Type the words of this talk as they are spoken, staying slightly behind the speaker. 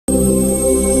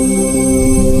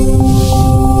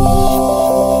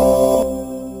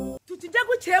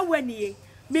weni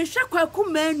me hwe kwaku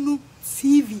manu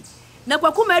TV na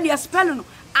kwaku manu ya spell no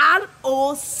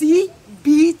ROCB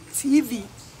TV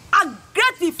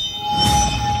aggressive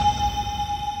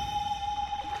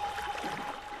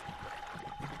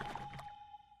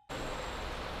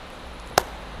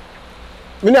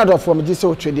mini adofo me gise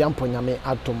otwedi amponyame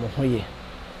atom ho ye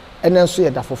enenso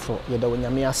ye da foforo ye da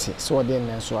wonyame ase so ode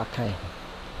enenso akan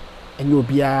enye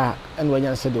obia ene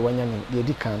wanyanse de wanyane de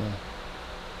di kan no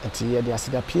enti ye de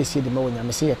asida PSC de ma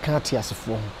wonyame se ye kan ate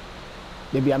asefo ho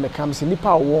de bia me kam se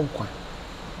nipa wo nkwa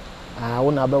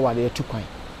wona be wade etu kwan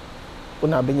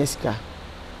wona be nyesika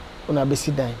wona be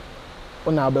sidan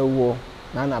wona be wo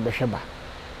na be hweba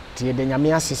ti ye de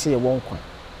nyame ase se ye wo nkwa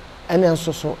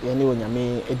enenso so ye ne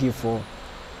wonyame edifo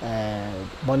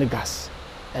BONEGAS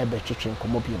betwetwe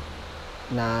nkomobium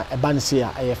na eba ne se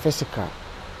a physical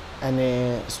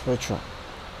and spiritual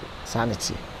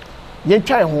sanity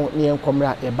yentwa ho ne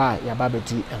yenkomra yaba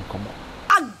bedi enkomo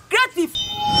aggressive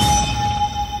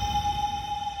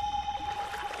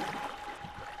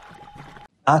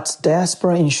At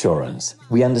Diaspora Insurance,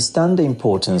 we understand the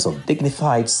importance of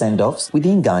dignified send-offs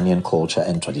within Ghanaian culture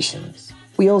and traditions.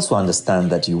 We also understand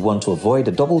that you want to avoid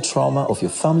the double trauma of your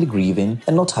family grieving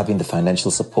and not having the financial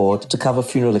support to cover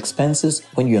funeral expenses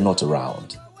when you're not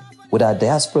around. With our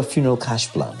Diaspora Funeral Cash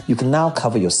Plan, you can now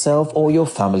cover yourself or your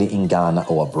family in Ghana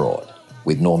or abroad.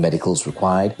 With no medicals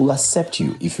required, we'll accept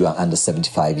you if you are under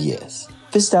 75 years.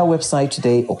 Visit our website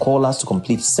today or call us to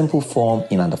complete a simple form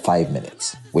in under 5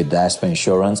 minutes. With Diaspora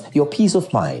Insurance, your peace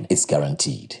of mind is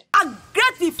guaranteed.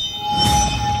 aggressive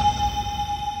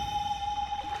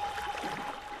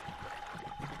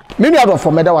many other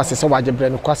for meda was so waje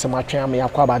brand kwasem atwen am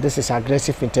yakwa this is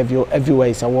aggressive interview everywhere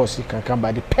is a words you can come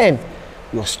by the pen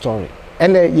your story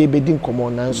and ye bedin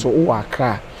common nan so wo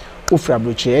akra ofra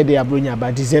broche e de abronya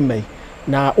ba December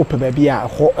na ope bia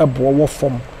ho ebo wo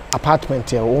form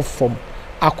apartment e wo form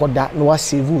akoda na wa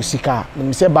save sika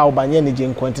me se ba obanye ne je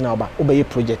nkwenti na oba obeye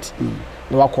project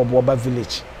na wakobo oba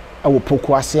village e wo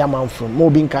poku ase amanfrom mo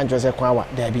bi nkan jose kwa wa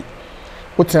da bi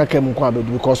wotina kam kwa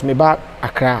bedu because me ba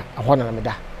akra ho na me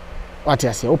da what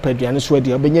I say, opeduane so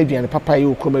adi obenya aduane papa ye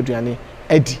okrom aduane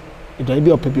adi aduane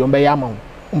bi opebi on be ya mawo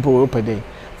mpo opede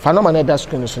fa no ma na da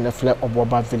screen so na fle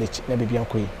oboba village na bibia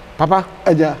nkoyi papa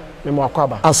aja me mo akwa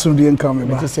ba asundie nka me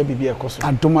ba me se bibia ekoso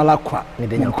adomala kwa me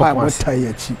de nyakwa bota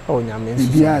yachi o nyame nso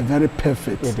bibia very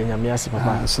perfect me de nyame ase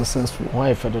papa successful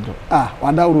why fedodo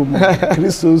wadawro mu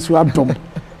Kristo su adom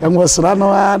enwosra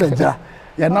no adaja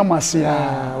ya namase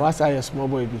what's your small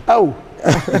boy bi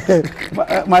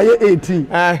my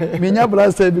 18 minya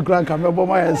brasa bi kran ka mebo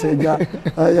ma ya seja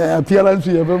appearance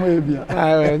ye be ma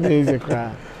bia neze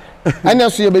kra anya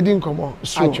so ye bedi nkomo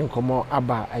atwe nkomo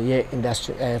aba aye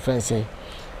industry friends say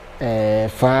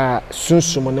fa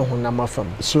sunsumo ne honam afam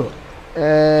so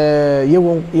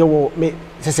yewo me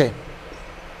se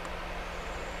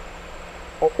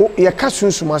ye ka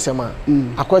sunsumo asema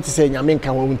akwati se nyame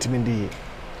nka wa wuntimi ndiye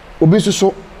obi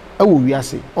so awo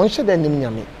wiase on hye nim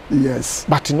nyame yes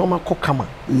but no makokama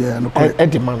no correct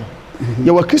edman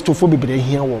ye wa kristofo bebre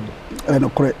hia wo mo no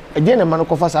correct again na man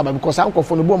kofa saba because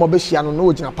ankofo no bo mo be hia no na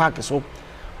wo gina park so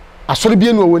asori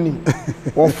bie no woni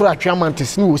wo fra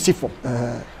atwamantes ni wo sifo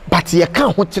but ye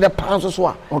ka ho kire pan so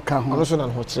a o ka ho no so na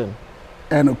ho kire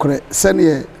no no correct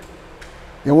sene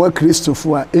ye wa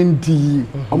kristofo a endi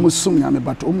omsum nyame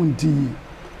but omundi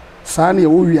sa na ye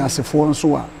wo wiasefo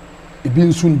nso a ebi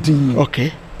nso ndi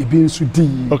okay ebi nso di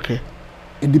okay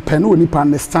it depends on you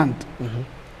understand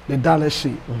the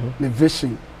direction the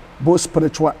vision both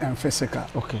spiritual and physical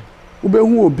okay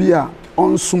ubehu obi a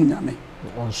onsum nyame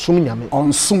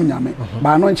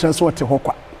ba no nkyere so wote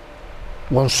hokwa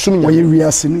wonsum nyame oye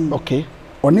wiasini okay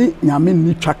oni nyame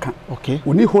ni twaka okay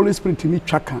oni holy spirit ni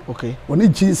twaka okay oni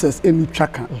jesus ni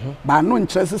twaka ba no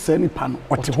nkyere se nipa no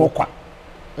wote hokwa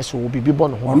eso wo bibi bo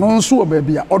no ho ono nso oba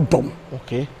bia odom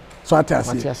okay so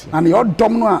atase na ne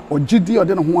odom no a ogidi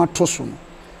ode no ho atoso no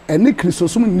eni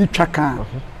kristosum ni twaka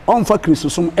onfa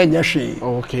kristosum enye hwe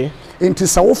okay enti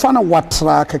sa wo fa na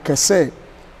watra kekese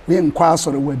we nkwa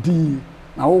asore wadi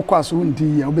na wo kwa so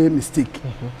ndi ya obe mistake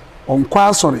onkwa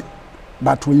asore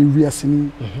but we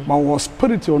wiasini but was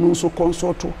spirit ono so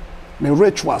consult the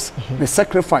rituals the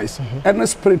sacrifice and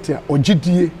spirit ya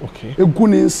ogidie egu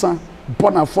ni nsa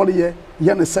bona for ye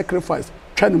ne sacrifice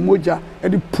twan moja e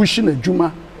di pushing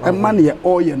adwuma e man ye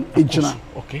oil ejina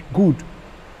okay good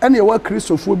ene ye wa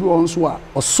kristofo bi won so a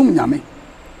osum nyame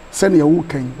se ne ye wo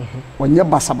kan onye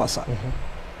basabasa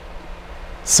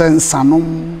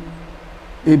sensanom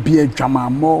ebi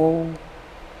adwamamo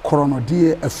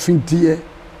koronodie afindie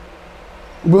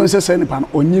ubi se nipa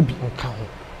onye bi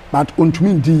but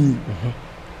ontumi ndi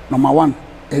number 1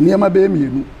 enema be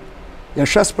mienu ye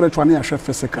hwe spiritual na ye hwe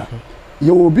physical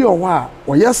ye obi o wa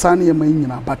o ye sa na ye man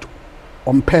nyina but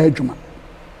ompa adwuma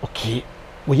okay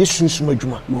wo ye sunsun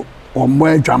adwuma ommo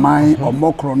adwaman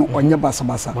ommo kro no onye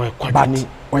basabasa but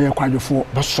oye kwadwefo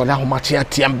ba sole ahomate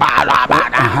atem ba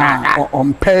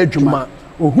ompa adwuma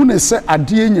ohu ne se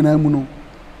ade nyina mu no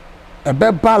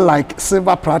ebeba like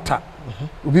silver platter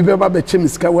obi beba be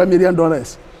chemiska $1 million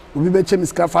obi be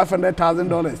chemiska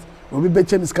 $500,000 obi be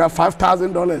chemiska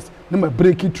 $5,000 na ma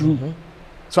break it through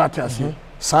so atase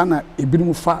sana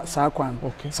ebirum fa sa kwan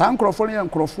sa nkrofo ne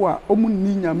nkrofo a omu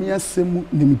ni nyame asem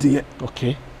nimdie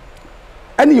okay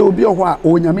ene ye obi ho a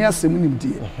o nyame asem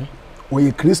nimdie o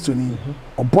ye kristo ni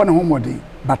obo ne homode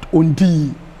but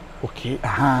ondi okay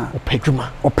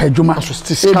opadwuma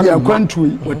so ebi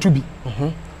akwantu watubi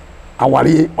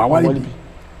aware bi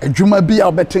adwuma bi a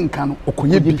obetenka no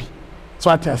okonye bi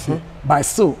so atase by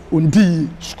so ondi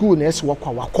school na ese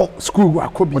wakọ school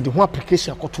wakọ bi de ho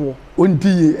application akoto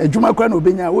ondi adwuma kwa na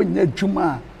obenya onya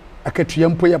adwuma akatua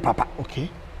mpo ye papa okay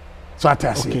so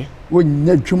atase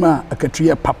onya adwuma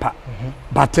akatua papa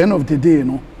but end of the day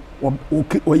no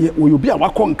oyobi a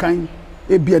wakọ nkan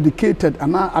e be educated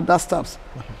and other stuffs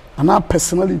and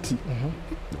personality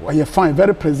you fine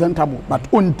very presentable but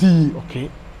ondi okay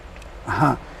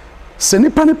se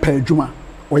nipa ne pa adwuma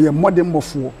oye modern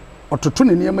mofo ototo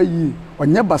ne niam yi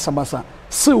onye basabasa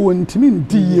se wontimi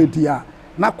ndi ye dia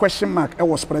na question mark e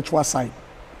was spiritual side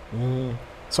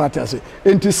so atase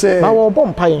enti se ma wo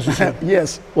bompa yenso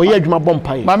yes oye adwuma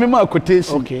bompa ye ma me ma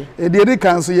quotation okay e de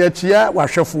kan so ye chia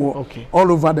wahwefo okay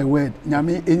all over the world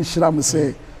nyame enhira me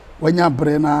se wanya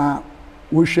bre na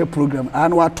wo hwe program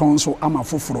an wa ton so ama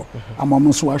foforo ama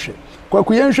mo so ahwe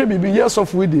kwaku yen hwe bibi yes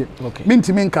of we dey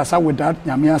mintimi nkasa with that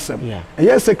nyame asem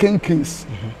yes 2 Kings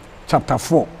chapter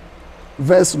 4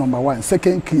 verse number 1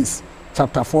 2 Kings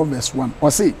chapter 4 verse 1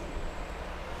 or say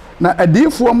na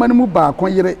adifo manimu ba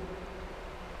kon yire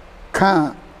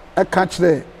kan e ka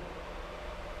kire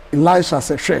Elisha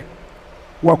se hwe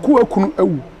waku akunu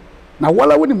awu na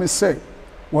wala woni me se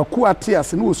waku ate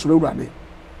ase na osuro urade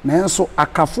nanso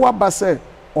akafo aba se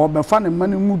obefa ne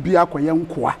manimu bi akoye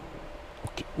nkoa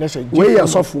okay let's say we ya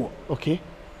sofo okay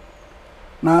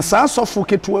na sa sofo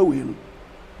ketua we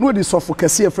no di sofo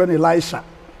kase friend Elisha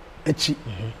echi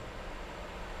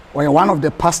or one of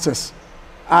the pastors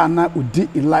na udi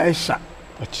Elisha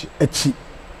echi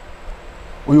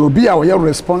we obi a we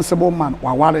responsible man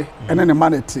waware ene ne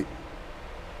manete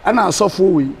ana sofo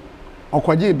we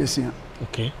okwaje besia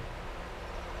okay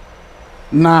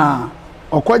na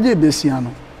okwaje besia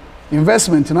no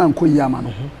investment na nko yama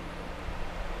no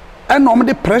enom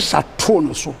de pressure to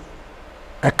no so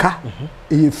eka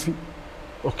eyefi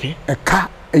okay eka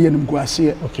eyenim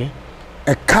guase okay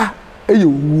eka eye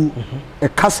owu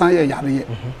eka san ye yare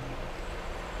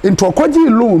into okwaje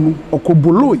loan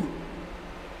okoboloi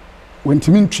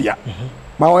wentimi ntwia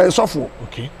ba wo sofo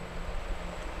okay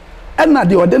ena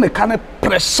de ode ne ka ne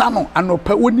pressure no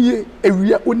anopa onie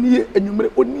ewia onie enwumere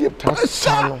onie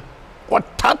pressure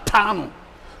otata no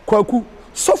kwaku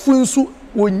sofo nsu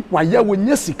waya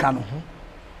wonya sika no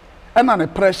ena ne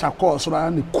pressure cause ra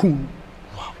ne kun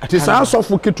ati sa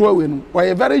sofo ketwa we no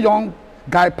we very young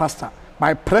guy pastor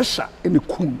by pressure in the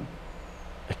kun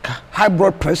high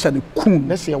blood pressure the kun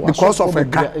because of a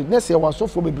car next year was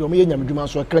sofo bebre o me nyamdwuma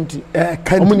so kanti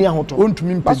omuni ahoto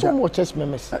ontumi mpega so mo chest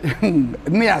members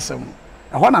ne asem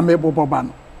ehona me boboba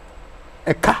no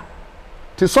eka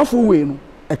ti sofo we no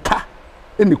eka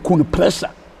in the kun pressure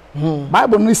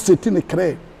bible no state ne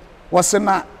kre was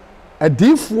na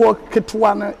adifo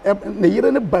ketwa na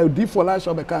yire ne ba adifo la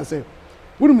sho be kan say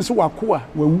wonu mi so wakoa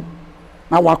wawu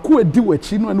na wakoa di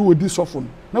wachi no na odi sofo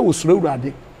na wo sura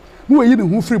urade na wo yi ne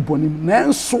hu free bonim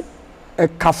nanso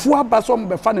ekafo aba so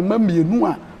mbefa ne mamienu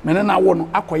a mene na wo no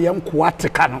akoye nkoa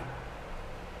teka no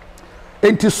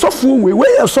enti sofo we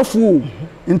ya sofo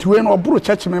enti we no oburu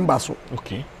church member so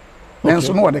okay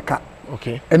nanso no wode ka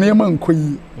okay ene ma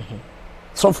nkoyi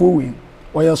sofo we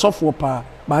oya sofo pa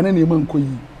ba ne ma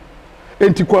nkoyi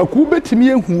enti kwaku betimi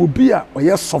ehu obi a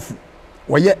oya sofo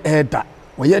oya elder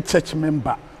oya church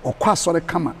member okwasore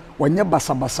kama onye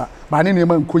basabasa ba ne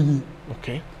ma nkoyi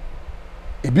okay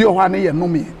ebi o ha ne ye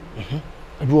nome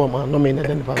ebi o ma nome ne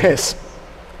den ba kes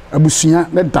abusuya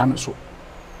ne dan so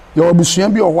ye abusuya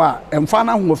bi o ho a emfa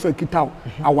na ho fa kitaw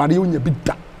aware onya bi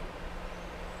da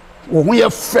wo ho ye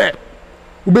fe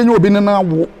ubenya obi ne na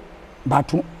wo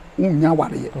batu unya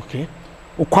ware ye okay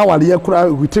okwa ware ye kura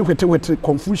hwete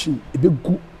confusion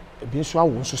ebegu ebi so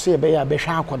awo so se ebe ya be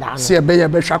hwa akoda no se ebe ya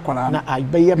be hwa akoda na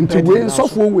ebe ya nti we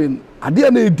sofo we ade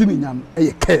na edi ni nyam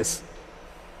eye kes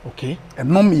Okay.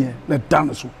 Enomie na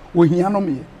dan so. Ohia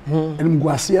nomie.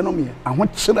 Enimguase nomie.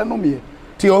 Ahokyere nomie.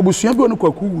 Ti obusua bi onu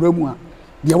kwaku wura mu a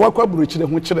de wakwa burokyire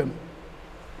ho kyere no.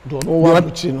 Do no wa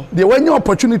buchi no. De wanya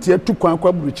opportunity atu kwan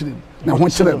kwa burokyire na ho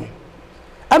kyere no.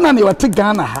 Ana ne wate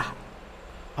Ghana ha.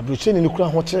 Aburokyire ni kura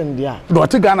ho kyere no de a. Do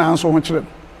wate Ghana han so ho kyere no.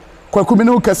 Kwaku mi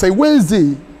ne ukasa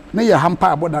Wednesday na ye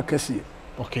hampa aboda kase.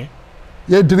 Okay.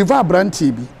 Ye deliver branch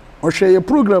bi. Ohwe ye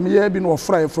program ye bi no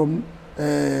fry from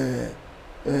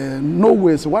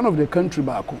Norway, so one of the country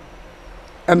back.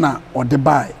 And now or the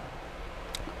buy.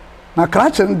 Now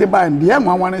Karachi the buy and the young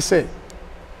one say,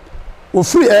 "O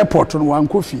free airport on one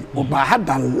coffee or by had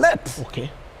than let."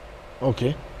 Okay.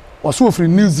 Okay. Or so free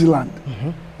New Zealand,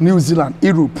 New Zealand,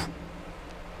 Europe.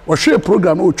 Or share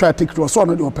program who try to take it to a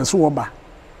son or person over.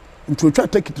 Into try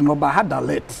to take it to no by had than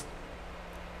let.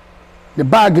 The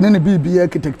bag in any BB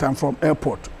architect from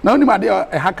airport. Now anybody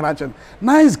a hacker,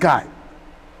 nice guy.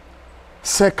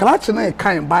 Say Karachi na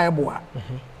kan Bible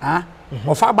ah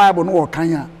ofa Bible no kan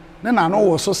ya na no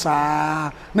wo so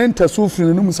saa na ntaso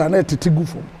firi no musa na etitigu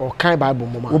fom o kan Bible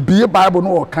mama obi Bible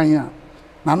no kan ya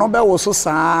na no be wo so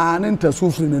saa na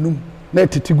ntaso firi no na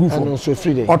etitigu fom no so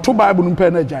free day oto Bible no pe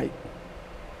na jai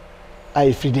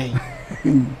ai free day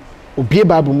obi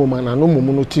Bible mama na no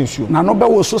mumu no tinsuo na no be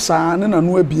wo so saa na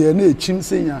no abie na echim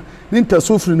senya na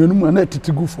ntaso firi no na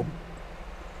etitigu fom.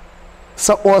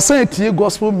 So or say tie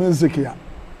gospel music ya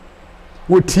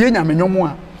wo tie nyamenyomo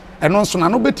a eno nso na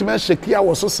no betime shekia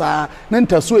wo so saa na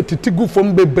ntaso etitigu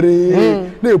fom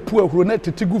bebre na epu ahuro na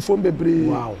etitigu fom bebre.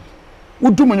 Wow.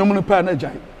 Udum nyomo no pa na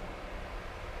jai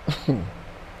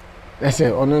ese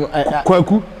ono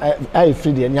kwaku ai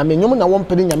free dey nyamenyomo na won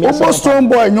pede nyame so stone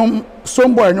boy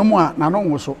nyomo a na no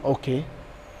wo so. Okay.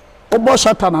 Obo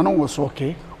shata na no wo so.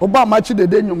 Okay. Obo amachi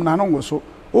dede nyomo na no wo so.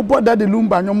 Ubo daddy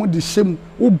lumba nyomu di shem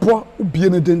ubo ubie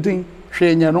ne denden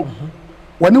hwenye no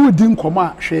wone wodi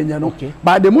nkoma hwenye no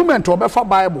by the moment obefa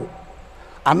Bible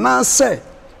ana say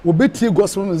obetie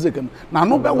gospel music na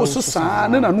no be wo so saa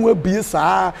ne na no abie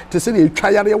saa te se na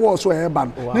etwa yare wo so eba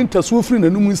no ne ntaso firi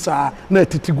nanum saa na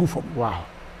atitigu fom. Wow.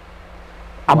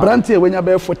 Abrante wenya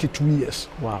be 42 years.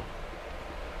 Wow.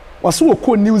 Waso wo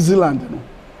ko New Zealand no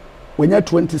wenya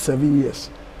 27 years.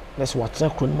 That's what na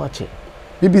kronmache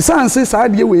Bibisa nse saa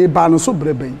de we ba no so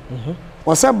breben.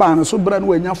 Ose ba no so bra no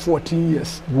wanya 14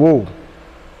 years. Whoa.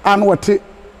 An wote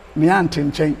ne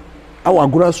antenchen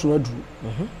awagura so adu.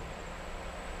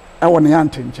 Awo ne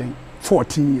antenchen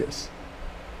 14 years.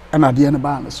 Ana de ne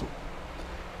ba no so.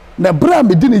 Na bra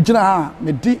me di ne gina ha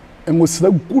me di enwosira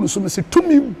gu no so me se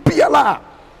tumi biala.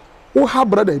 Wo ha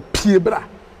bra da pie bra.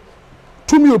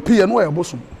 Tumi opie no e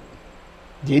bosom.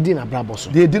 De di na bra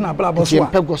bosom. De di na bra bosom.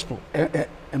 Empe gospel.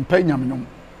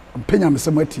 Empenyamenyom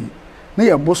semati na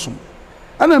ye bosom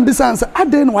ana mbisa nse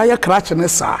ade na waye krache ne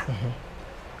saa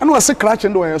ana wase krache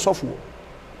ndo waye sofo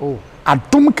oh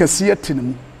adom kase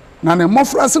atinemu na ne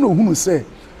mofra se na ohunu se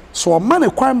so ma ne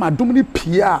kwan ma adom ne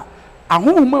pia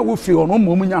ahonhoma wo fi ono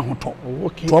mom nya hoto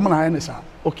okay to ma na ne saa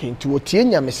okay nti wotie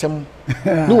nyamesem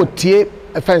na wotie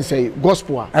efense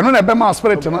gospel a eno na be ma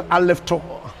spirit no alefto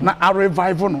na a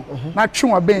revival no na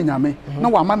twenwa ben nyame na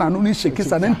wa ma na no ni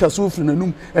shekisa na ntaso firi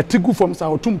nanum etigu fom sa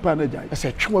otumpa na jai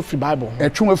ese twenwa firi bible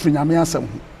twenwa firi nyame asem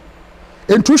ho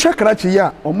entu hwe krachi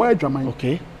ya omo adwaman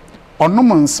okay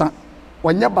onom nsa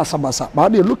wanya basabasa ba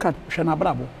de look at hwe na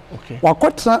brabo okay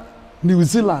wakota New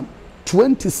Zealand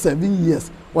 27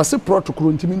 years wase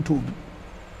protocol ntimi ntobi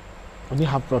oni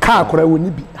have protocol ka akora woni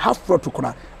bi have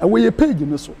protocol awe page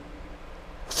ne so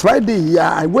Friday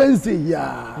ya Wednesday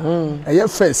ya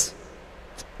first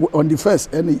on the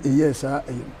first any yes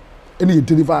any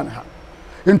deliver ha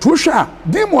into sha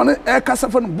demon e kasa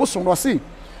fa no bosom ro se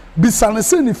bisane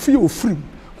se ne fie ofrim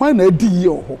hwan na adi ye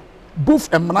ho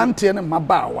both emrante ne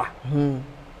mabawa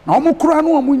na omukura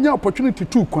no omunya opportunity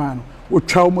to kwan no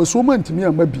otwa omaso mantimi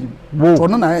amabi to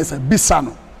no na yesa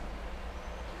bisano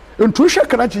into sha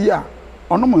karachi ya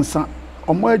onom nsa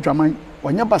omo adwaman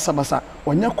wanya basabasa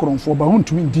wanya koronfo ba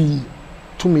hontumi ndi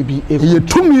tumi bi ye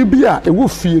tumi bi a ewo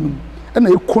fie no na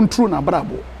e control na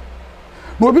brabo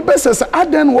na obi besese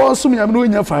aden wo sum nyame no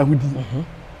nya fa ahudi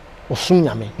osum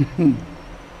nyame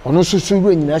ono susu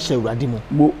ru nyina hye awurade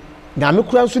mu nyame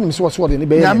kura nso nim se wo so de ne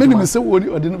be nyame nim se wo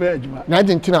de ne be adwuma na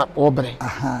de ntina obere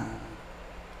aha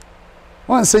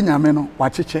won se nyame no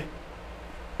wacheche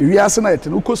ewiase na yete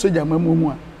no kosoja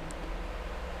mamu a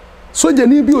soja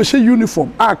ni bi o she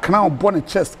uniform a kana on the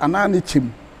chest and an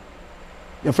chim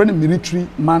your friend military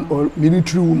man or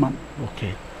military woman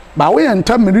okay ba we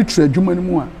enter military adwuma ni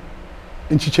mu a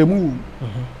enchichemu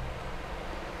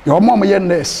your mom ye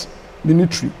nurse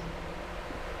military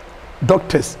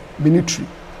doctors military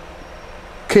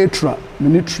caterer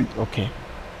military okay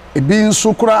ebi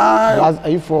nso kura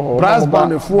for brass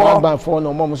band for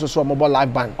no mom so mobile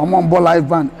live band live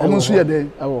band nso ye dey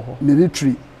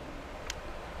military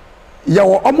ya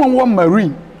wo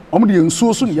marine de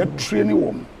nsuo so ne ya train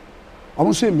wo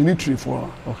so military for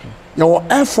okay ya wo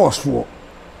air force for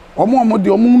de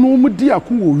no di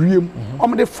ako wo wiem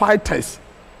de fighters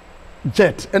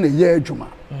jet and ye adwuma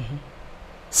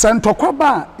santokwa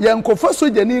ba ye nkofa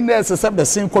sojani na esese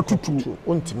besen kotutu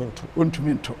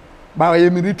ontiminto ba ye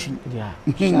military yeah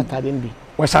shatade bi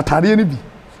wa shatade ni bi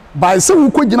ba se wo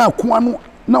kogina ko ano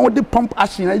na wo de pump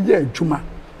action ye adwuma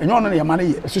enyo no ye mane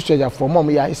ye sister for mom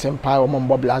ya isempa o mom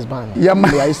blast band ya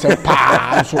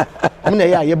isempa so am na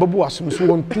ye bebu asum so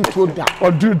won tutu da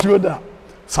odudu da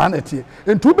sanete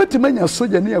entu betimanya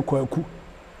sojani akwaku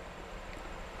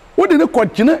wo de ne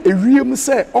kogina ewiem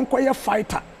se onkoye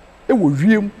fighter ewo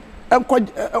wiem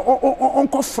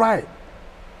onko fry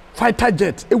fighter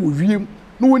jet ewo wiem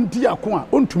no wondi ako a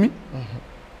ontumi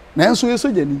na enso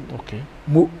yesojani okay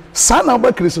mo sana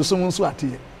ba kristo nso ate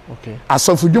okay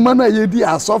asofu dwuma na ye di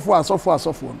asofu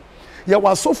no ye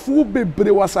wasofu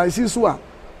bebre wasansi so a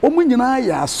omu nyina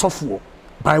ya asofu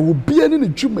by wo bia ne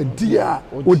dwuma di a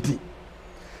odi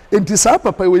enti sa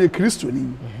papa we kristo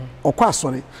ni okwa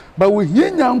asore ba wo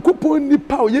hie nyankopon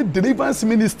nipa o ye deliverance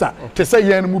minister te say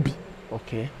ye mu bi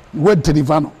okay we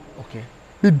deliver no okay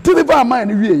me deliver man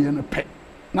ni wie ye no pe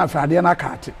na fa ade na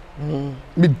kaate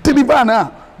me deliver na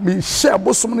me share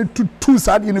bosom ne tutu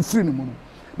sa ade ne free ne mu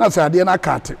na fa ade na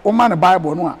kaate o man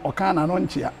bible no a o kan na no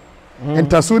nchia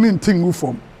entaso ni ntingu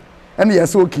form ene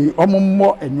yes okay o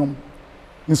mommo enwom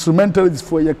instrumentalist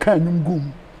for ye kan nwum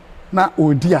gum na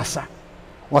odi asa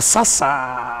wasasa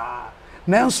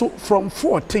nanso from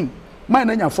 14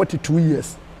 mine na 42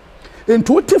 years in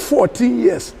 14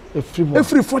 years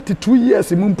every 42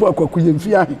 years mumpo akwaku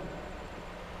yemfi ahe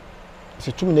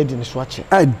se tumi na di ne so ache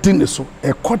I didn't so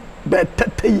e cut be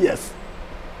 30 years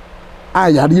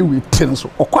ayare we tin so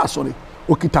okwa sorry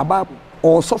okita bible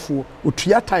or sofo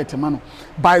otua tight ma no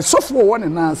by sofo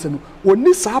one na ase no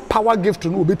oni sa power gift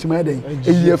no obetima den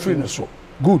eyi free ne so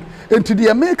good enti the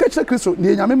America Kristo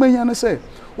ne nyame manya ne se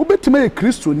obetima e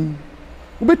Kristo ni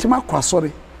obetima kwa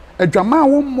sorry adwama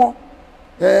wo mmɔ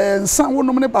nsa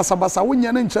wonom ne basabasa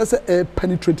wonya ne nkyɛ sɛ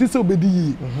penetrate sɛ obedi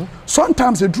yi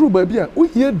sometimes a true baby a wo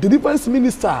here deliverance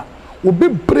minister obe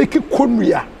break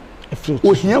konua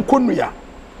o hia konua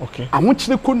okay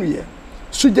ahokyere konua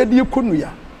sujadie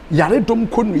konua yaredom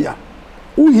konua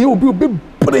wo here obe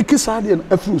break saade no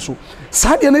afuru so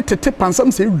saade ne tete pansam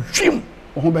sɛ hwim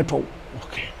ho beto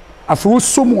okay afro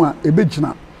somu a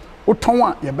ebegyina woton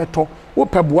a ye beto wo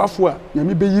pɛboafo a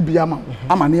nyame beyi bi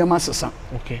ama ne ma sesa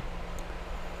okay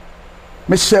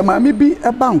me shema me bi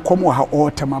eba nkom wa ha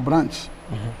Otema branch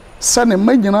sane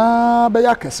magina be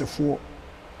ya kesefo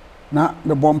na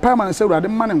me bompa ma se urade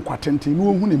ma ne nkwatente ni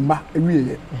ohun ne mba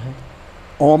ewieye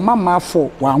o mama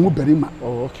fo wa anwo barima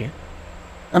oh okay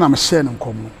ana me share ne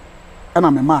nkom no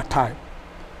ana me ma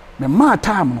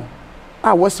time no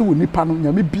a wose wo nipa no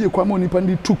nyame bie kwa ma nipa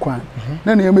ndi tu kwan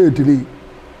na ne ma edile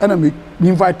ana me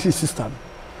invite sister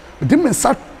de me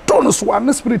sa tono so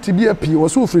an spirit bi apie wo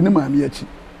so ofri ne ma me achi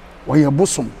woye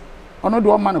bosom ono de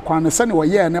o ma ne kwan ne se ne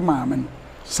woye ne maame no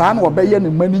saa na obeye ne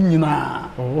mani nyina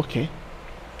oh okay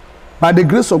by the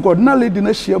grace of God na lady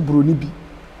na share broni bi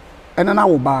ene na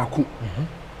wo baako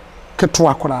keto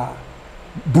akora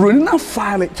broni na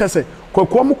faale chese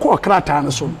kwakwam ko krata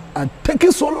ne so and take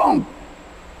it so long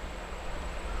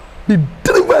the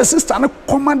deliver sister na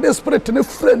command the spirit ne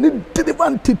friend ne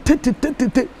deliver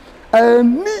tete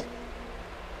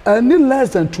any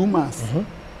less than 2 months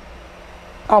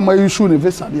ama issue ne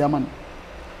visa dia man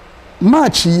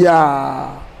march ya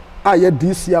aye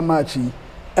this year march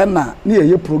ena ne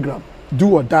ye program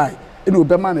do or die ene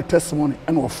obema ne testimony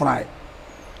ene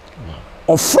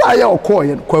ofrai ya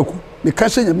okoye kwaku me ka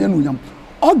hye nyame anunyam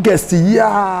August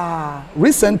ya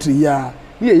recently ya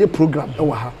ne ye program e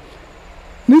wa ha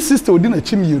ni sister odi na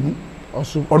chimienu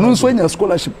ono nso anya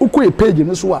scholarship ukoye page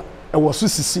ne so a e wo so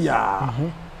sisi ya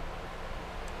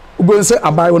ubonse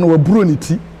abai wono waburo ni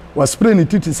ti wa spray ni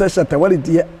ti session tawali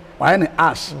die wa ne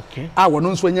ash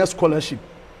wono nso anya scholarship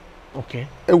okay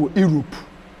e wo Europe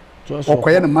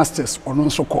okoye ne masters ono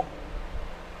nso ko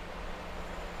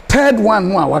third one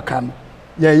no awaka no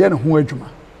ye ne ho adwuma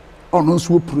ono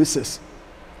nso process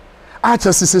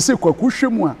acha sisese kwa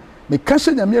kuhwemu a me ka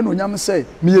hye nyame no nyam sei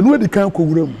me yenu adikan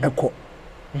kowura mu eko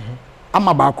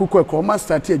ama ba akoko eko ma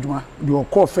start adwuma de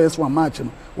okọ first one march no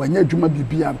wanya adwuma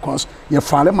bibia because ye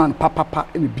fare man papa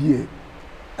in BA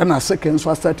and a second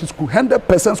so start school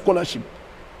 100% scholarship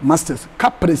masters ka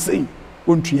present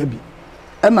ontua bi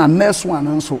and a next one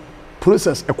nso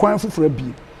process ekwan foforo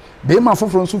bi be ma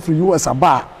foforo nso free US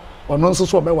aba ono nso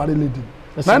so be ware lady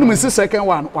na no misi second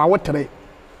one wa wotere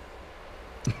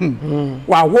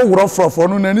wa wo woro frofo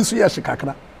no na ni so ye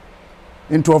hikakra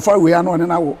into ofa we ano ne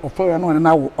na wo ofa we ano ne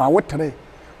na wo wa wotere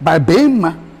by be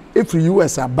ma free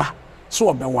US aba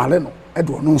so be ware no e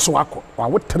do ono nso akọ wa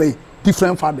wotere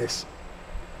different fathers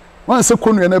one say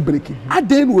konu na break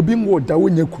aden no obi ngo da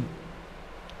wonya ku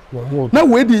na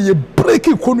we dey ye break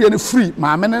konu na free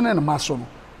ma amene ne ma so no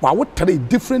wa wotere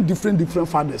different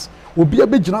fathers obi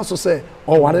abegina so say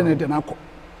o ware ne de na akọ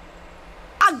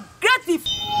aggressive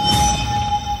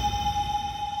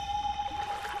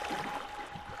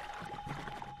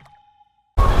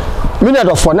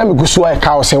minute of for na me gusu e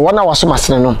ka o say wona waso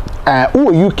masene no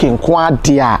wo UK nko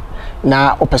ade a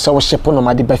na opese wo ship no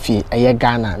made ba fie eye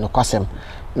Ghana no kwasem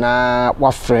na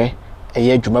wafre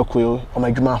eye adwumakuo o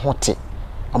madwuma hote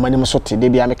o manim so te de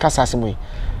bia me kasa asem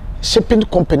shipping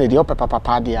company de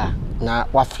papa de a na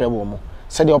wafre wo mo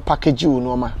se de o package wo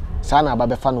no ma sa na aba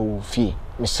be fa no wo fie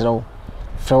mesrew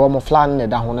frɛ wo mo flan ne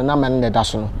da ho na man ne da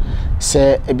so no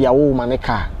se e bia wo ma ne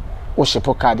ka wo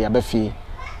ship card ya ba fie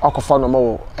akofo no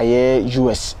mo eye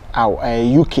US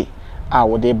UK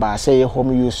wo de ba say ye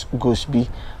home use goods bi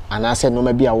ana say no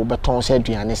ma bi a wo beton say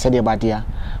aduane say de ba dia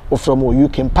wo from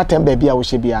UK pattern ba bi a wo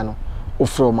hye bia no wo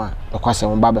from a kwase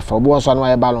wo ba be fa wo so no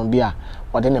aye balon bi a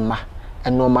wo de ne ma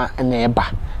eno ma na e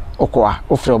ba okwa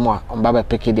wo from a ba be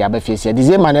pick dia ba fie de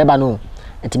zema na e ba no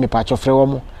enti me pa cho frɛ wo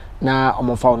mo na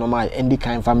omo fa no ma endi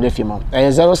kan family fie ma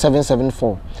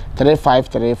 0774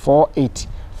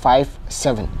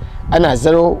 3534857 and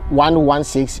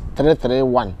 0116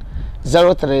 331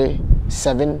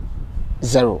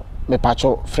 0370 me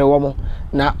pacho frewomo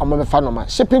na omo be fa no ma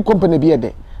shipping company bi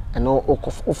ede eno o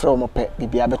frewomo pe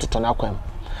bibia betoto na kwam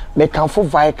me kanfo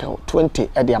vehicle 20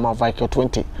 ede ama vehicle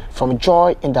 20 from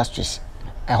Joy Industries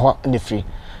eho in the free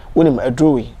wonim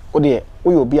adrowi wo de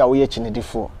wo yo bi a wo ye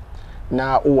chinedifo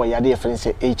na wo yade ye friend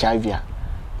say HIV a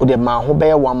wo de ma ho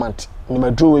be 1 month ni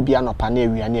madrowi bi anopa na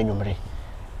awia na anwumre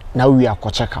na wi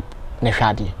akọ check up na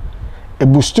hwade e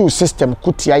boost system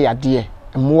kutia yade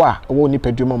mmoa wo ni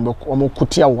pedwom mo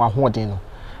kutia wo ahoden no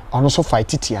ono so fight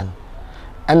titia no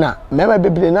na mema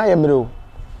bebre na yemre o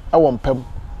e wo mpam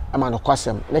ama no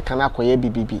kwasem ne kana akoye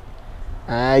bibibi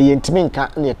ye ntimi nka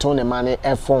na yeto ne ma ne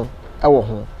iPhone e wo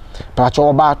ho pa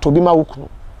cho ba to bi ma wukunu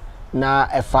na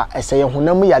efa eseye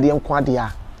honam yade nko ade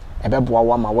a ebeboa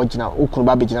wo ma wagina wukunu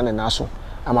ba begina ne naso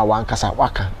ama wankasa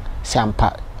waka se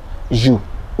ampa you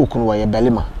ukunu wa ye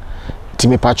belima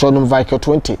timi pacho no vehicle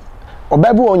 20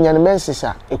 obabu onyan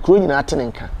mensisa ekuro nyina atene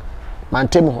nka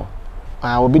mantem ho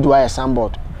obi do aye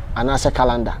sandboard anase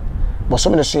calendar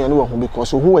bosom ne so yan wo hu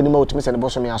because hu wani ma otimi se ne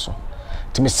bosom yaso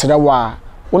timi srewa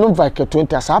wono vehicle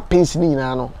 20 asa pensi ni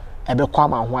nyina no ebekwa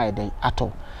ma ho aye dai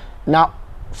ato na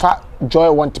fa Joy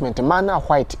wantement man na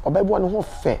white obabu no ho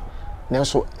fe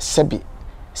nenso sebi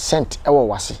cent ewo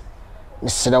wase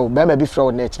misrew be ma bi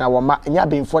frew na china wo ma nya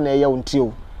benfo na eye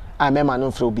wontio a mema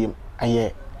no frew biem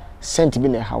aye cent bi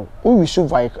na hawo o wisu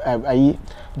vai ayi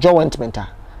Joy wantement a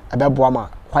abeboa ma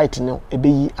white no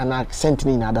ebeyi ana cent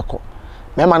ni na abeko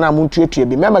mema na muntuetue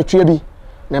bi mema tue bi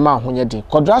na ma honye din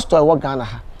kodra store wo Ghana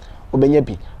ha obenya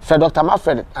bi Fred Dr.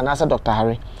 Mafred anasa Dr.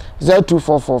 Harry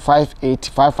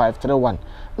 0244585531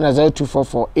 na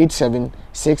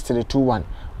 0244876321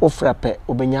 ofrape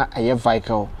obenya aye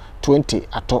vehicle 20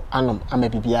 ato anom ama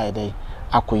bibia ede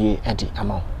akoye edi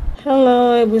ama.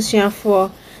 Hello ebusiafo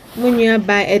munya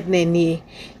ba Edna ni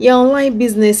ya online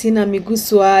business na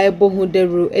migusua ebohu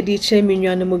deru edi che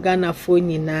minwa no Ghana fo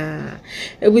nyina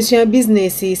ebusia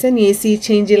business se na esi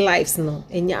change lives no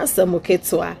enya asamo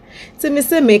ketwa se me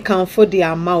se me kan for the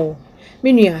amao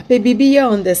minwa pe bibia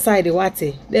on the side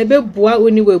wate de be bua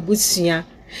oni we busia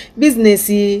business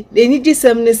eni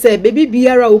gisem ne se baby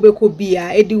biara obeko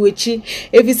bia edi wechi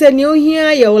efise ne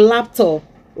ohia your laptop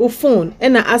o phone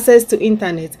and access to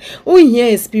internet ohia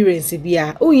experience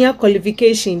bia ohia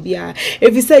qualification bia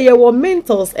efise your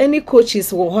mentors any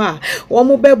coaches wo ha wo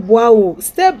mo be boa wo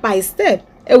step by step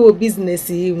ewo business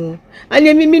yimu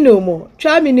anya mimi no mo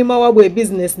try minima wa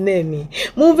business name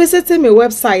mo visit my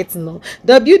website no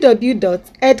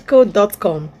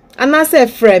www.edco.com and I say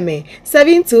frame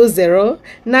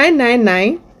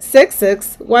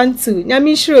 720-999-6612.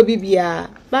 Nyami shiro bibia.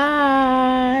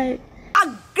 Bye.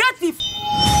 Aggressive.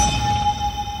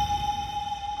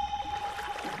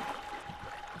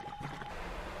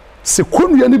 Se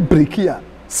konu ya ni breaki a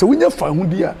se wonya fa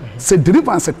hudi a se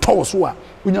deliverance to so a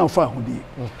wonya fa hudi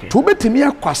to betimi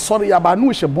akwasore ya ba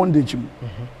no hye bondage mu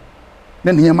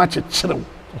na ne yema kyekyerew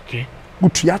okay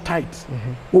utu ya tight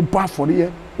wo ba for ye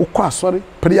wo kwa asore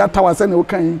prayer tower se ne wo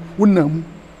kan wonam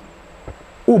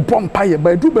o bompa ye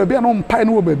ba du ba bia no mpa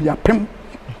no ba bia pem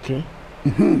okay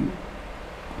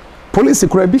police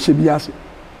kura bi hye bi ase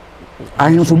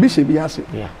ahemfo bi hye bi ase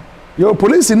yeah yo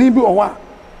police ni bi o wa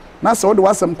na se wo de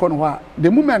wasem ko no wa the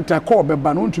moment I call be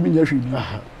ba no ntumi nya hwe bi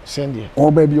send there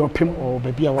o ba bi o pem o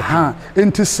ba bi a wa ha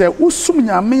enti se usum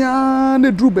nyame a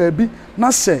ne duru ba bi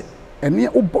na se ene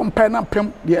wo bompa na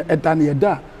pem de eda na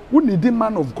eda wo need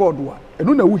man of God wa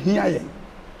eno na wo hia yen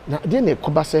na de ne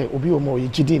koba se obi o ma o ye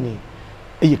gidi ni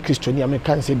eye Christiani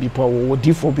American say bipo wo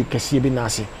difo bi kase bi na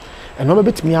ase eno ma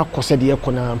betimi akose de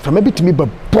ekona mfa ma betimi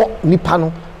bebo nipa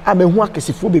no abehu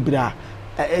akesefo bebira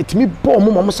etimi bo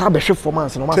mo sa behwe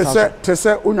performance no ma sa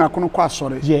tese onwa kono kwa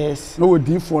asore yes no wo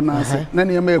difo na ase na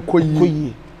ne ma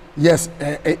ekoyi yes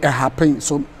it happen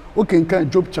so okay kan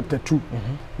Job chapter 2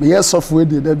 me yes of we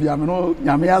de bia me no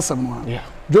nyame asem no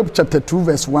Job chapter 2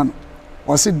 verse 1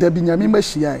 o se da bi nyame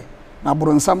mahia na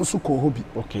boronsam so ko hobi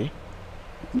okay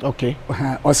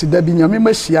o se da bi nyame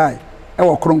mahia e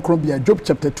wo kronkron bia Job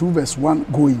chapter 2 verse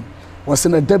 1 going o se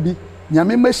na da bi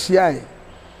nyame mahia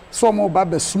so mo ba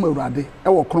besum awurade e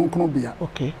wo kronkron bia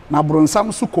okay na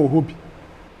boronsam so ko hobi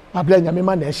abla nyame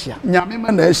ma na ehia nyame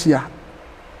ma na ehia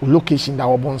location da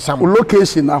wo bonsam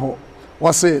location na ho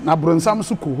o se na boronsam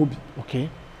so ko hobi okay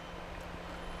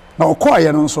na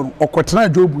okoye no nso okotena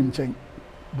Job nchen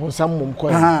bonsam mom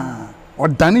koye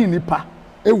odane nipa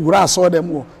ewura aso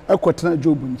dem wo ekotena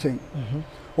Job nchen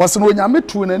wose no nyame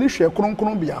tu na ni hwe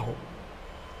kronkron bia ho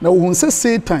na wo se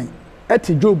Satan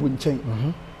eti Job nchen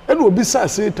ena obi sa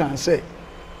Satan se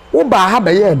wo ba ha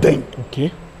be ye den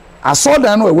okay aso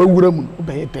dan no ewura mu wo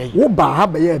be ye den wo ba ha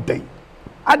be ye den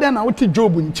adan na wo ti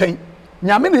Job nchen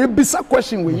nyame na ebisa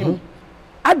question we yi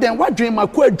adan wadwen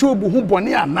makwa Job hu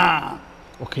bone ana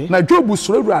okay na Job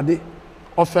soro awurade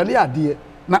ofele ade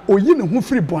na oyi ne hu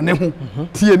firi bone hu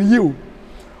tie ne yiwo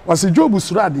wase Job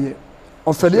soro ade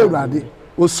ofele awurade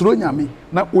osoro nyame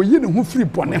na oyi ne hu firi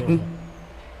bone hu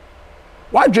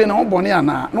wadwe ne ho bone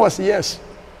ana na wase yes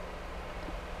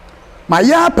ma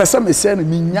ya pese me se ne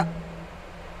minya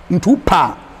ntu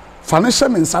pa fa ne hye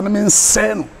me nsa ne me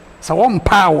nse no sa wo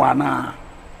mpa wa na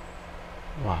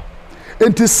wow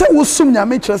enti se wo sum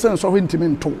nyame kire se nso ho ntimi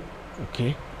nto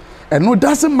okay and no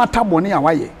doesn't matter bone a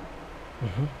waye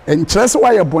en kire se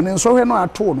waye bone nso hwe no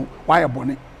ato no waye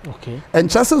bone okay en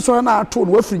kire se nso hwe no ato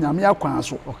no wafiri nyame akwan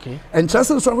so okay en kire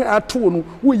se nso hwe ato no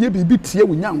wo ye bibi tie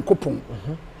wo nyankopon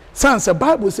sanse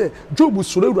bible say Job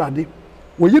soro awurade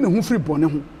wo ye ne hu firi bone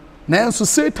hu na enso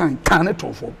Satan kan ne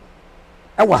tofo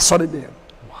e wa sori dem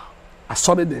wow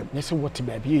asori dem nese what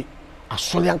baby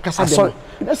asori ankasa dem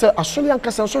nese asori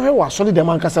ankasa so hwe wa asori dem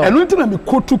ankasa enu ntina me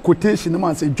quote quotation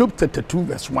man say Job 32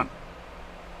 verse 1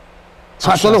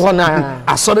 asori ho na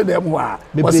asori dem wa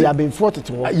bebre abenfo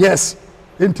tete wo yes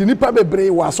enti nipa bebre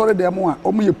wa asori dem a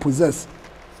omo ye possess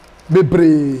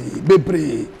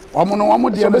bebre omo no omo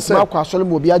de be say akwa asori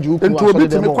mo obi age uku asori dem enti obi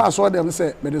timi kwa asori dem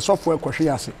say me de sofo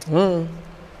ekohwe ase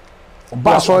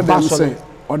ba asori dem say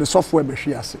o de sofo e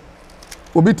behwe ase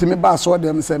obi timi ba asori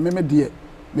dem say me de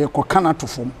me ko kana to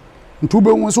fom ntu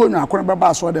be hu so onwa akore be ba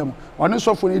asori dem oni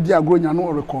sofo ni di agro nya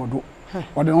no record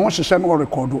o de ho hyehye no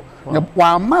record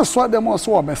wa ma asori dem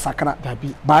so o be sakra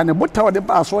ba ne bota o de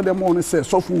ba asori dem no say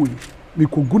sofo wi me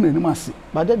ko gu nanim ase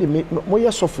ba de mo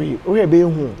ye sofo yi o he be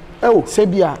hu e se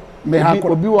bia me ha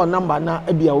obi wo number na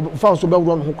e bia fa so be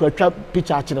wuro no ho ko atwa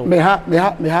picture a kire me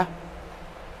ha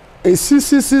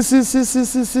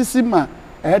si ma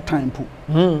time po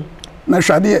na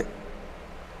hwade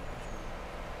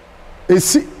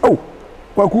esi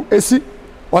kwaku esi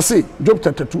wase Job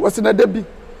 32 wase na dabi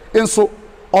enso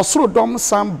osoro dom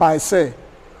sam by say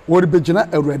wori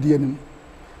begina awurade anim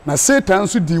na Satan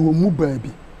so di wo mu baabi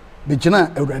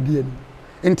begina awurade anim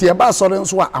enti e ba asore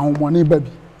nso a ahomone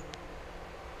baabi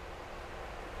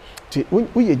ti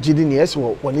wo ye gidi ne ese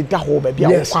wo ni da ho baabi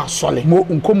a kwa asole mo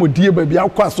nkomodie baabi a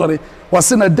kwa asore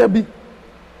wase na dabi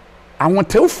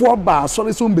awotefo ba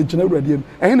asore so begina awurade anim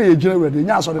ehe na ye gina awurade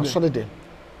nya asore de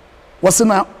wase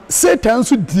na Satan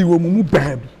so di wo mu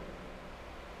baabi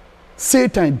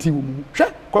Satan di wo mu hwe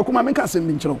kwakuma menka sem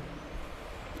bi nkyerɛ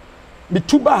me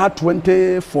tuba ha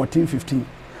 2014-15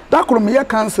 da koro me ye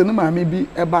cancer ne maame bi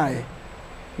e baaye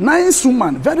nice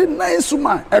woman very nice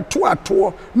woman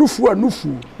ato nufu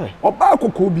oba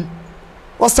akoko bi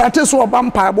o start so oba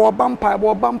mpaebo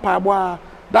a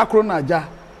da koro na aja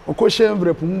okɔhye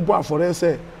envelope mu bo afore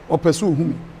se opese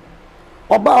ohumi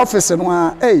oba office no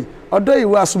a odo yi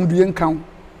wa asomdue nkan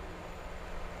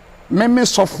meme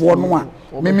sofo no a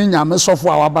meme nyame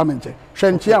sofo a waba menche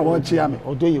hwenche a wo chia me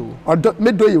odo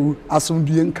me do yi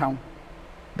asomdue nkan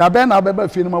da be na beba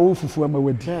fie no ma wo fufu ama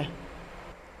wadi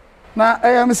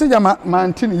na me se jama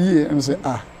mantini yie me se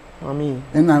I mean,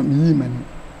 and I'm human.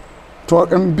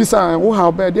 Talk and beside, oh,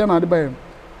 how bad you're not by him.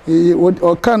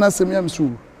 Or can I say me? I'm so.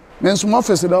 Men some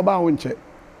office at our winche.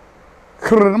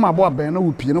 My boy, Ben,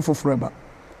 who piano for forever.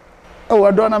 Oh,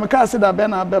 I don't have a cast that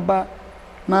Ben, I beba.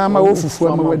 Now my wolf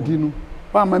for my wedding.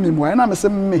 Why, mammy, why not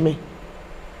send me?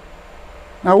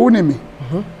 Now, wouldn't me?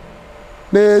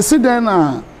 They sit there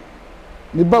now.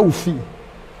 The bow fee.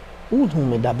 Who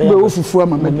made that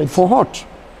bear for hot?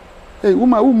 Hey,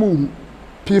 woman,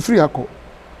 pay free ako.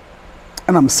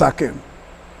 And I'm sacking.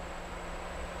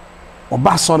 Or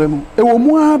bassolim. It will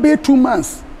more be 2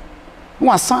 months.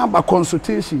 No, a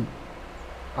consultation.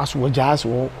 As well, jazz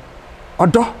or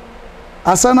do.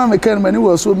 As I am a can when you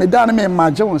were so me down me my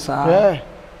Jones.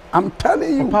 I'm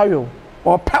telling you, Pario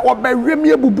or power by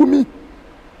Remy Bubumi.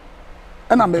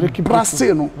 And I'm a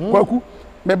blasting.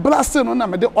 Me blasting on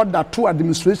me the order to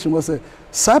administration was a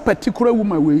particular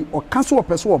woman way or cancel a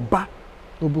person or ba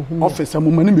office and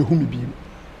woman be whom be.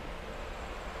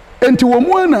 And to a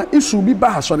woman issue be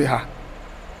ba sorry her.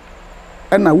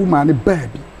 And a woman a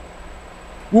baby.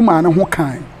 Woman who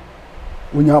kind.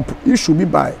 When you issue be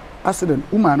by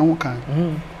accident, woman who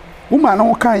kind. Woman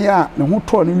who kind ya no who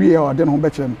torn we or then who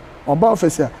betchen or ba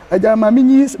officer. I jam my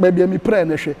minis baby me pray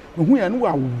and she who ya know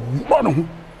one.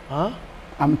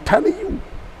 I'm telling you.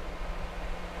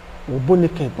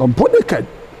 Boneked.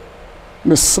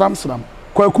 Me sram.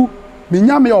 Kwaku, me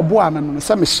nyame obo amen no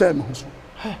se me share me ho.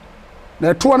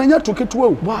 Na to na nya toketo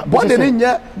o. Bo de ne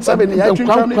nya sabe ne ya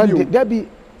twintwa no there be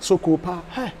sokopa.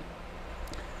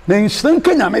 Na nhyran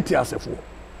ka nyame te asefo.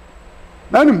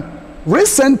 Nanim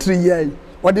recently ye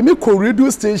o de me ko radio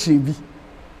station bi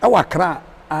e wakra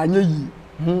anya yi.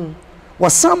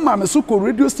 Wasama me so ko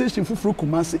radio station fufuru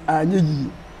Kumasi anya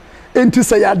yi. Enti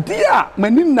say ade a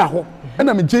mani na ho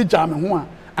na me jeja me ho a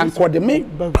anko de me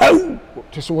pau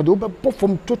to so de be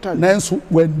from total nanso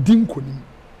wandi nkonim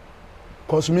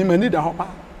cause me mani da ho pa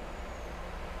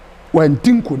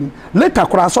wandi nkonim later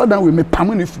kora so dan we me pam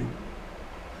ne free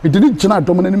me de ni gina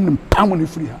dom nanim ne pam ne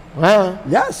free ha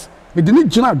yes me de ni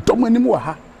gina dom nanim wa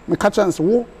ha me ka chance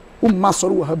wo umma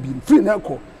soro wa ha bi free na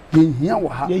ko ye hia wa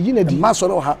ha ma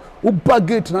soro wa ha wo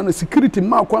bagate na security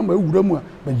ma kwa ma wura mu a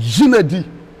ma gina di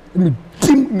me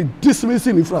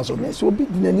dismissing the phrase. So be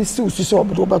the any still so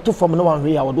but to from no one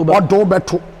way or do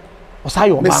beto. Osa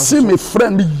your me see me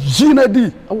friend me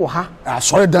Ginadi. Oh ha. I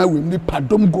saw that with me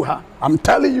padom go ha. I'm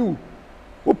telling you.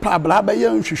 O pa bla ba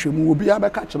yan hwehwemu obi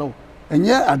abeka kire.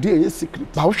 Enye ade ye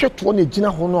secret. Ba wo hweto na gina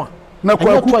ho no a. Na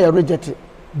kwa to ya reject.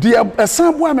 Dia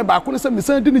esan bo me ba ko ne se me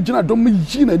san di ni gina dom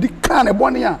Ginadi kan e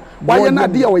bone a. Wa ye na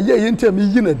de a we ye ntem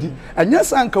Ginadi. Enye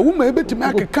sanka wo ma ebetimi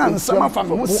akeka nsama fa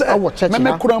me se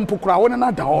me kura mpokura wo ne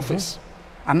na da office.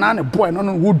 Anane boy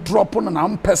no wo drop no na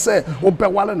mpese wo be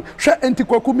wale no hwe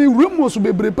antikwaku mi wremo so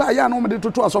bebre pa ya no me de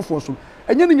toto asofo so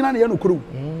enye ni nyina na ye no kuro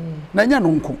na enye no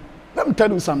nko. Let me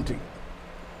tell you something.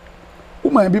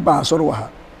 Woman bi ba soro wa ha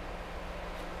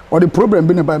or the problem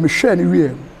bi ne ba me hwe ni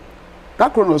wie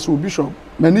that chronos will bishop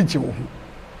manage wo ho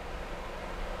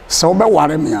so be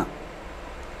ware me a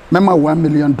mema $1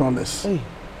 million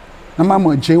na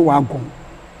mama je wagon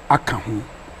aka ho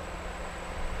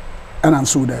and I'm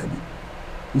so that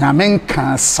Nyamen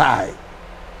can say,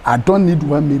 I don't need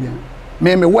 1 million.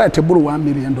 Me worth to borrow $1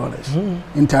 million.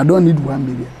 Into I don't need 1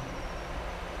 million.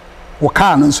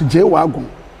 Wakan and so J wagon.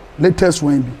 Latest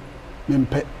one be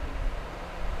mempe.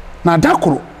 Na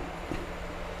dakoro.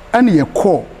 Any a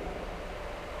call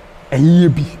a year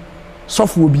be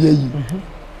soft will be a ye.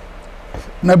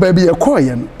 Na baby a call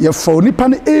yen ye for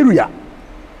nipan area.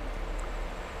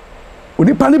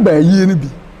 Unipani by a year be.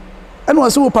 And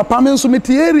was so papa men so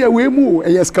meti area we mu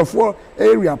e yeskafor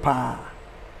area pa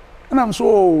and I'm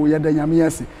so ya da nyame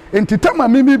ase enti tama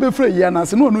mimi be frɛ ya na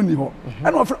se no no ni ho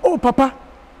and ofre oh papa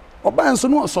oban so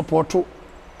no support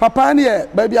papa ne e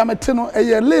ba bia mete no e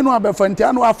ye le no abefa nti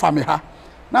anu afa me ha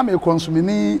na me consume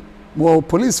ni mo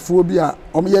police fo bi a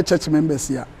o me church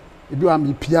members ya e bi wa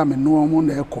me pia me no mo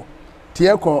na ekɔ ti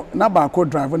ekɔ na ba ko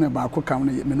driver na ba ko kam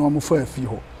ne me no mo fa afi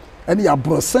ho and ya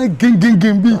brosan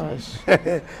ginginging bi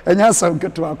enya sam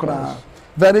keto akora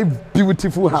very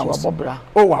beautiful house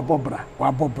oh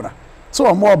wabobra so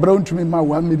o mo obra ntumi ma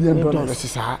 $1 million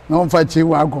na on fa chi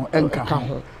wagon enka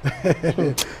ho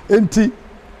enti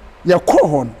ye call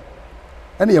hon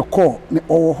and ye call ne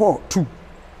owo ho tu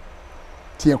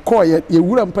ti ye call ye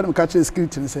wura mpam ka che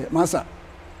script ne say masa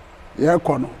ye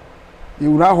call no ye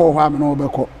wura ho am na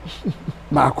obekɔ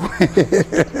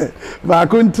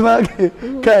baako ntina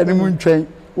ka ni mu ntwen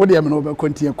wo de am na obekɔ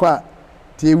ntie kɔ a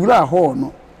ti wura ho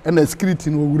no na security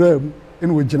no wura mu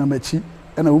ene wo gina machi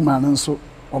na woman nso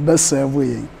obe serve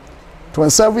yen to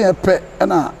serve yen pe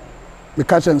na me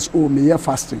ka chance o me ye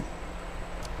fasting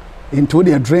into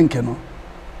the drink no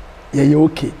ye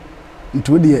okay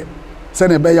into the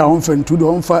send a be ya on to the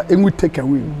on fa enwi take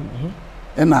away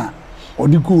na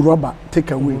odigu rubber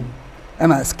take away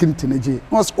na security na je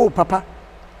was oh papa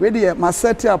we dey ma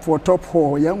set up for top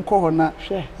hall ye nko ho na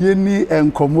ye ni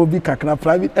enkomo bi kakra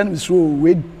private and so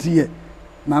we dey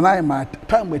na na ma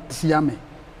time atia me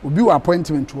obi wa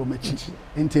appointment wo machi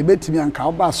enti betimi anka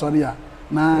oba sorry a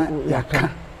na yaka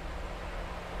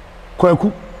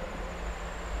kwaku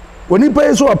oni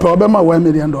pay so apa obema $1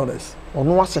 million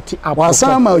ono waseti up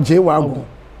wasama oje wago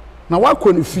na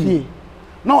wako ni fee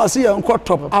na wase ya nko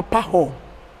top upper hall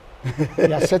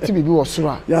ya seti bibi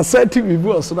osura ya seti bibi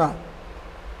osura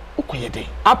okoye den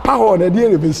upper hall na die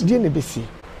ne besi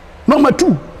number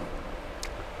 2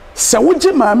 se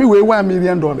woje maami we $1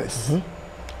 million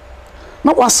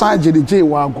na wasan je je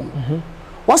wago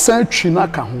wasan twi na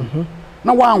ka ho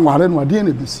na wanware no die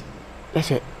ne besi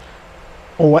ese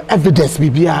or evidence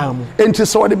bibia mu enti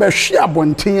so de be hwe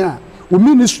abonten a o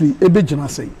ministry ebegina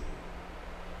sei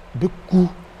beku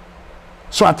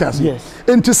so atas yes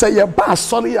enti say ye ba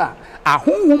sorry a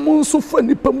ahonhom nso fa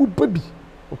nipa mu babi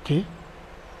okay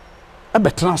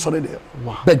abetra sorry de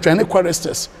wow bedwane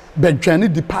choristers bedwane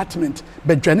department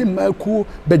bedwane maku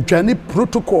bedwane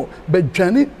protocol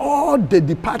bedwane all the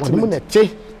department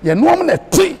ye no am na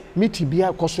te meet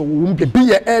bia koso wo bi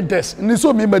ye elders ni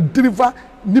so me ma deliver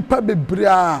nipa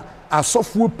bebrea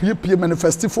asofo piepie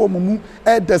manifesti form mu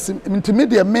elders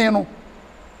intermediate me no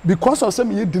because of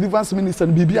some deliverance minister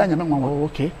bibia anya me nwanwa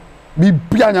okay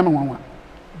bibia anya me nwanwa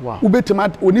wow ubetima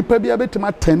onipa bia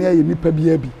betima tene ya nipa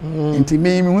bia bi enti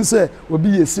me hu se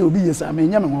obi yesi ame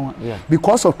nya me nwanwa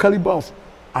because of caliber of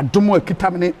adomo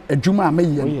akitamne adwuma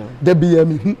ameye da bia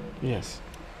me hu yes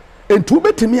enti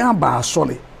ubetimi aba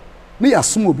asole ne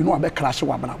yasom obi no abɛkrahye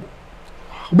wabrabo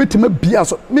ubetima bia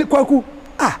so me kwaku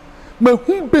ma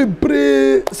hu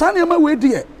bebre sane ma we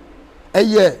die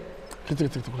eye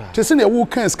tese ne wo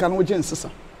kan ska no gye nsesa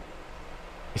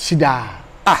sida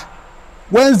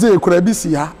Wednesday kura bi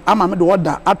si ha ama me de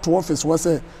order ato office wo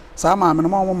se sa ama me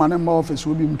no ma ne ma office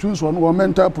wo bi mtu so no wo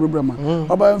mental problem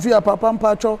oba mfia papa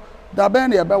mpacho da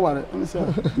ben de be ware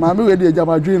ma me we de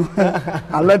jabadwe no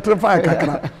electrify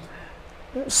kakra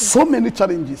so many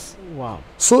challenges wow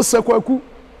so sekwaku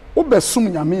wo besum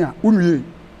nyame a unwie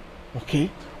okay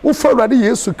wo fa urade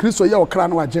Yesu Kristo ye okra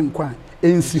na waje nkwan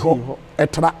ensi ho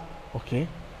etra okay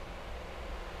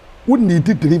we need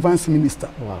the deliverance minister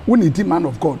we need the man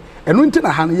of God eno nti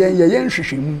na han yen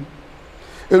hwehwemu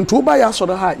ento ba ya so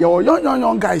ha ye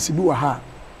young guys bi wa ha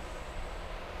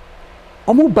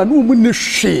omo ba no mu ne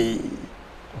hwe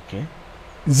okay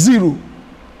zero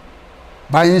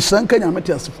ba yin shanka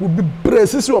nyamete asefo bi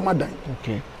bresisi o madan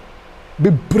okay bi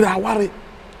braware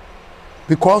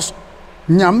because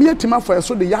nyame tima for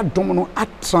so de ya dom no a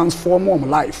transform om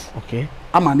life okay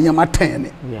amane ya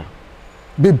matene yeah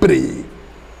bi bre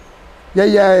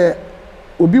yeah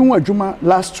obi hu adwuma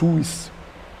last 2 weeks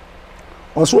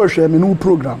also hwe me no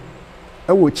program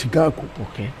e wo Chicago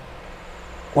okay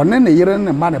one ne yere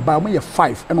ne ma ne ba mo ye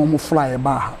 5 and omo fly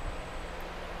ba ha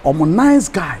omo nice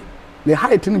guy the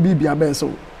height ni bibia be so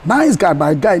nice guy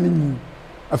by guy ni mu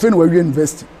afi no wa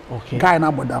university okay guy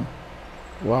na bodam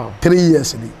wow 3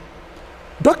 years ni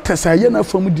doctors aye na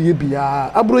famu die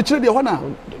bia abrochire de ho na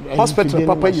hospital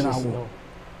papa nyina ho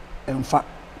emfa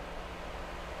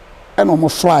and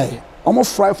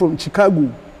almost fly from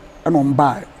Chicago and on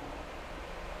buy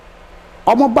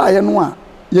almost buy no a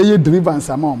ye deliverance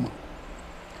amom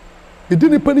e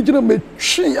didn't pay the me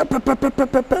twi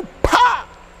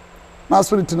pa na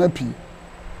spirit na pi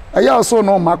aya also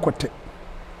no makote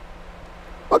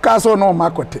o ka so no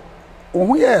makote o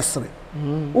hu yesre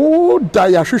o da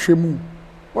ya hwehwemu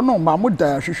o no ma mo da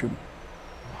ya hwehwemu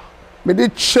me de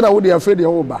kyira wo de afa de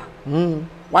wo ba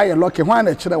why you lucky why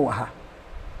na kyira wo ha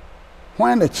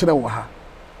why na kyerɛ wo ha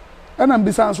ɛna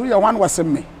mbisa so ya wan wasem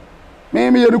me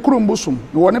ye rekurum busum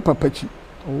no woni papachi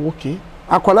okay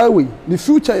akwala we the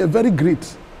future is very great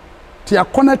ti a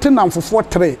connecting namfofo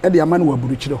 3 e de amane wa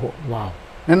buru kyerɛ ho wow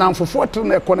na namfofo 3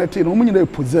 na connecting no munyina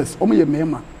possess o ye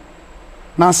mema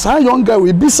na sa younger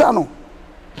we bisa no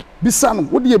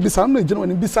wo de bisa no na gina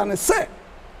woni bisa ne se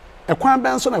ekwan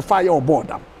ben so na fa ye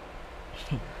obodam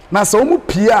na sa o mu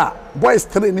pia boys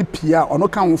 3 ni pia ono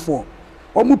kan ho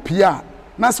omu pia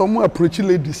na so omu approach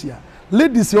ladies ya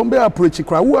ladies ombe approach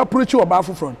kra wo approach oba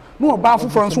front no oba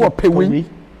front so opewi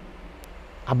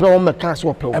abra o me kan so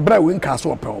opewi abra we nka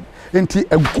so opewi enti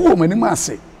aguo manim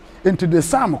ase enti the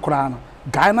sam kra no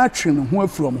guy na twe no ho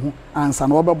afrom ho ansa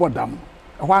na obebo dam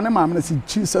ho ane maame na si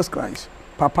Jesus Christ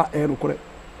papa erokore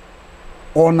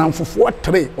onam fofo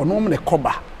 3 onom ne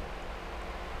koba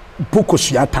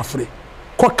bokosua tafre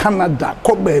ko Canada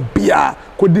ko bia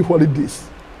ko di holidays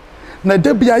na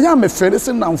da bia ya me fere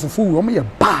se na mfufu wo me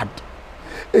bad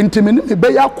enti me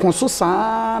be ya konso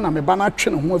saa na me ba na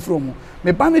twe ne ho afro mu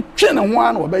me ba ne twe ne ho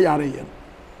ana wo be yare ye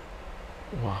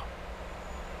wow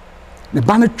me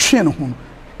ba ne twe ne ho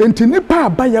enti nipa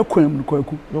aba ya kwam no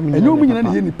kwaku enyo mu nyina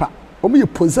ne ye nipa wo me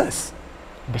possess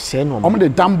be say no wo me de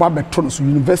damba beto no so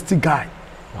university guy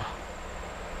wow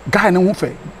guy ne ho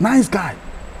fe nice guy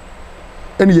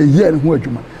eni ye ye ne ho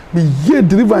adwuma me ye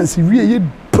deliverance wie ye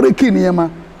breaking yema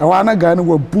awa na guy ne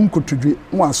wa bunko tudwe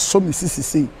wa so me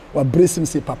sisisi wa brace me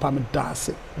say papa me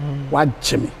dance wa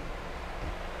jeme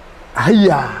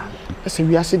aya ese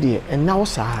wi ase de en na wo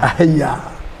saa aya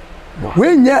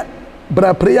we nye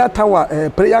bra prayer tower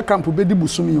prayer camp be di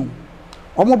busumi yo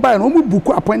omo ba no omo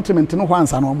buku appointment no ho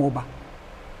ansa na omo ba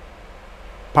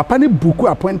papa ne buku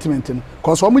appointment no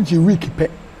cause omo ji week pe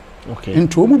okay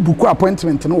into omo buku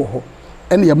appointment no wo ho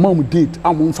ene ye mam date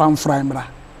amon fan frimra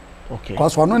okay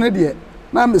cause ono ne de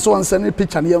na me so onse ne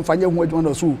picture ne ye mfa nye ho adwuma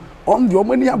no so on de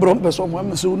omo ni abro mpeso omo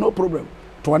am so no problem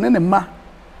to one ne ma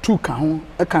two ka ho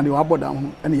e kan de waboda ho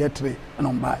ene ye tre ene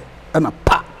on bai ene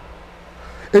pa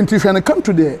enti if you come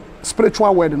to the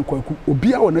spiritual world in kwaku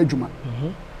obi a wona adwuma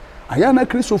aya na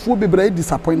kristofo bebre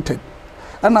disappointed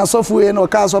ana sofo e no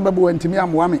ka so bebo ntimi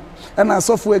amwa me ana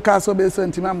sofo e ka so be se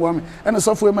ntimi amwa me ana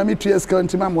sofo e mami tues ka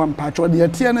ntimi amwa mpacho de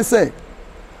atie ne se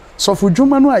sofo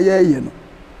dwuma no aye no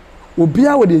obi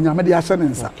a wode nyame de ahye ne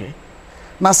nsa okay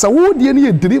na sa wo de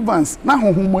ne deliverance na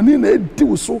honhomoni na edi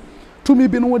wo so tumi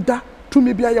bi no da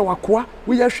tumi bi aye wakoa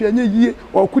wo ya hwe anya yie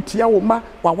okutia wo ma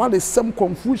wa wale sem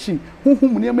confusion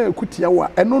honhomoni ma ekutia wo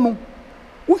eno no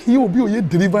wo hie obi o ye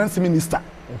deliverance minister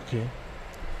okay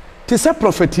ti se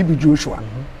prophet bi Joshua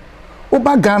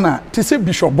oba Ghana ti se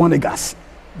Bishop BONEGAS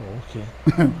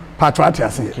okay patriarch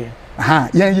ase okay aha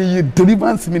ye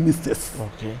deliverance ministers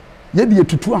okay ye de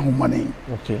tutu ahomane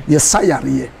okay ye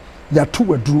sayare ya tu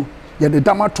waduru ye de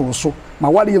damato so ma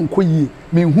wale enkoyie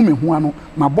me hu me ho ano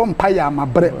ma bompa ya ma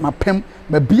bre ma pem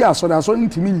ma bia so da so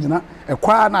ntimi nyina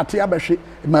ekwa na ate abehwe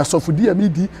ma sofudi ya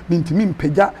midi me ntimi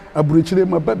mpagya aburochire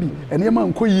ma babi ene ma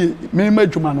enkoyie me ma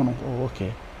dwuma no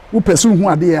okay wo pese hu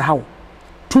ade ye hawo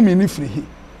tumi ni firi hi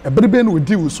eberebe na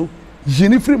odi wo so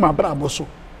yini firi ma bra bo so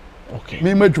okay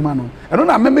me ma dwuma no eno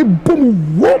na me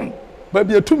bom wom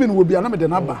baby atumi no obi anam de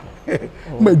na ba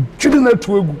ma dwudi na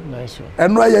to egu nice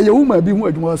eno aye ye wo ma bi hu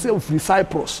adwuma se free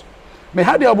Cyprus me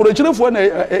hade aborokirefo na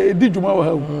di dwuma wa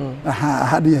ha aha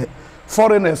hade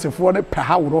foreigners fo ne per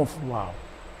how rough wow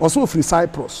also free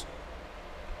Cyprus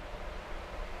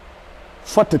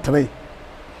 43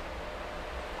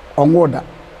 onwoda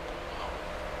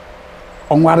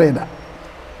onwareda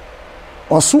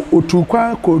oso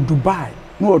otukwa ko Dubai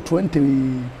no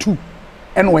 22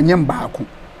 eno wanyem baako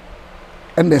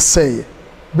and they say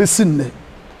besin ne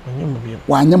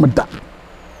wanyem da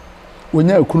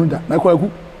wonya akunu da na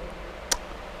kwaku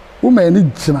wo ni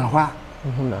gina ho a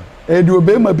e di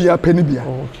obema bia pani bia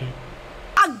okay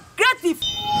aggressive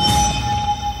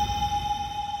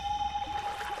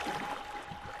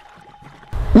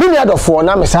mini adofo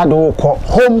na mesado ko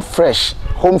home fresh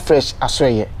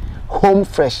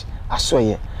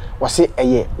asoye wase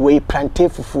eye we plantain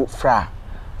fufu fra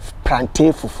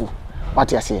plantain fufu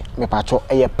what you say me pacho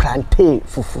eye plantain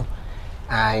fufu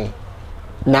ai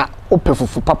na ope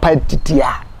fufu papa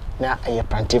didia na eye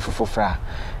plantain fufu fra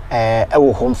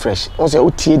ewo home fresh o say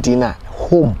otie di na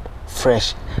home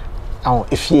fresh aw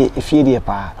efie die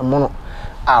pa mono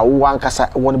a wo ankasa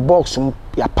won box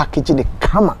ya package de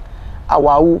kama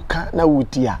awa wo ka na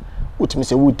wudi a utimi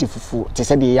se wudi fufu te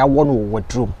se de ya wono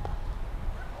wardrobe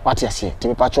what you say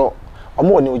timi pacho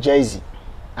omo ni Jersey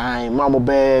ai mamo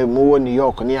be mo wo New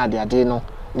York ni ade no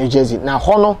New Jersey na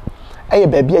ho no eye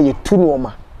ba bia ye tu no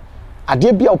ma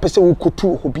ade bia wo pese wo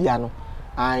kotu ho bia no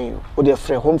ai wo de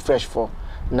free home fresh for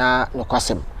na no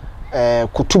kwasem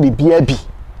kotu bibia bi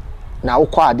na wo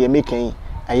kwa ade meken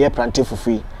eye plantain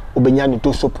fufu obenya ni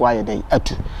to sopo aye dai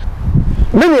atu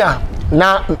minia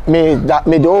na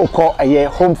me do ko eye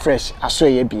home fresh aso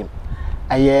eye bi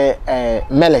eye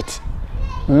millet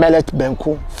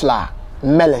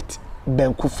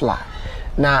benku flour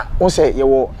na o say ye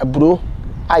wo aburo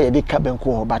aye de ka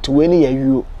benku ho but we ni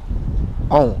yayuo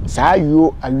on sa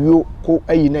ayuo ko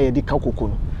ayi na ye de ka kokko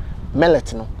no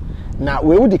millet no na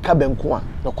we wo de ka benku a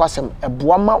no kwasem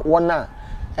eboama wona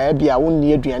bia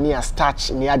wonni aduane ya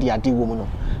starch ne ade wo mu no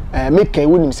make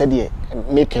wonim se de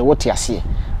make what yase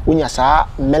wonya saa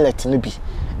millet no bi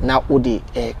na wo de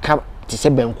ka ti se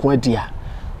benku adia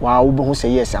wa wo be hu se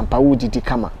yes ampa wo didi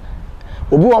kama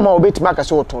obi wa ma obeti maka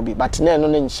se woton bi but na no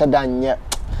nhyeda anye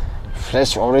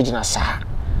fresh original sa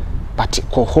but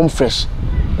ko home fresh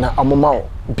na amoma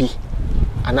bi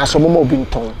ana so moma obi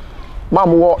nton ma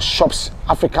mo shops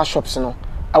Africa shops no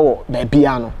ewo ba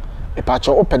bia no e pa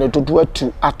cho open dodo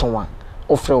atu atonwa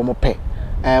ofre wo mo pe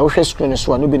wo hwe screen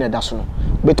so no bi na da so no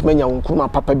betuma nya nkuruma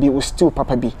papa bi wo still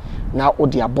papa bi na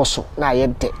odi aboso na aye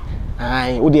de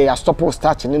ai odi ya stop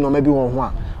start ni no ma bi won ho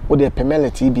a odi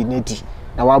pemelity bi na di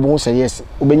na wa bo say yes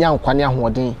obenya nkwane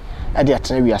ahoden e de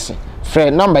atena wiase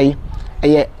frɛ number yi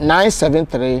eye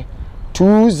 973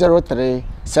 203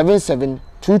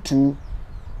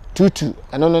 7722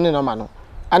 ano no ne number no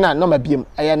ana number biem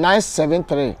eye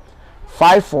 973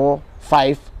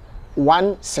 545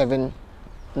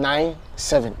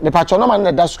 1797 me pa cho number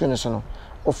na da screen so no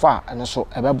ofa ene so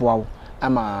ebeboa wo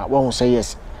ama wo hu say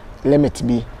yes limit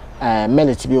bi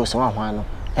melody bi o so ho ano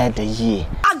e de yie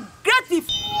aggressive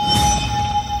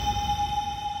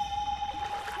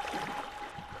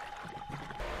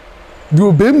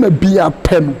do be ma bia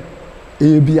pen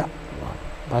e bia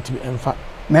but bi emfa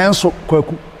nanso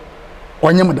kwaku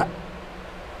onyem da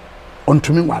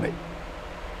ontumi ware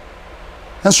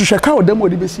nanso hweka odam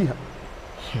odi besi ha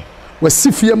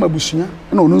wasifie mabusua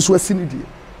na ono nso asini die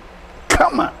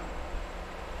kama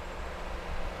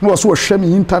no so hwe me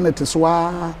internet so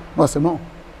no se no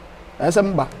ese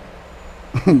mba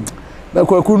na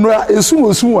kwaku no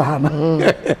esu wa ha na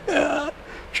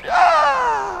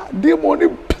demoni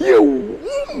pieu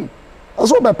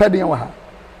aso be peden wa ha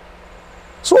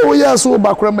so oya so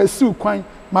bakra masiu kwan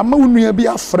mama unua bi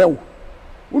afrew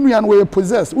unua no we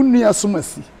possess unua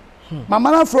somasi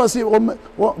mama na afro si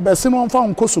be se no mfa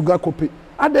nkosuga kope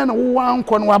aden na wo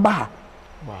anko no aba ha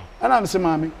ana am se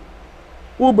mame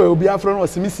wo ba obi afro no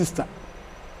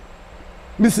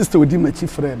mi sister odi machi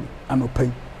frame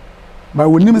anopan ba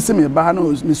wonim se me ba na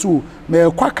mi so me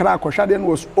kwakra akohwade no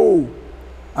was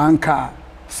anka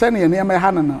sene ne me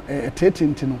ha na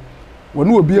etetenti no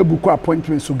wonu obi abuku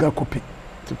appointment suga kope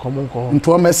ti komo nko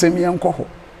nto mesemi enko ho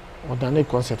odane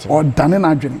concert odane na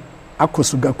adwene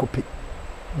akosuga kope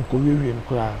nko wiwie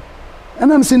nkura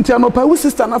enam sintia no pa wo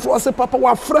sister na fo se papa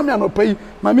wa frame anopa yi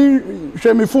mami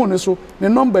hwe me phone so ne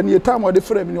number ni time o de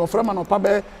frame ni o frame anopa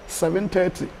be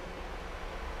 7:30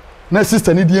 na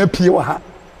sister ni dia pie wa ha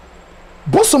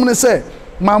bosom ne se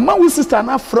mama wo sister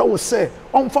na fra wo se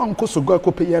onfa nkosuga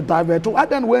kope ye divert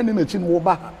adan we ni na chi no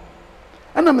ba ha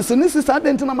ana me se ne sister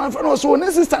adent na man fra no so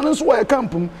ne sister no so wa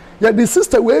campum ya the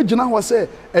sister we gina ho se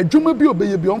adwuma bi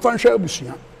obeye bi onfa nhwa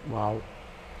abusua wow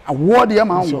award ya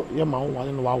ma so ya ma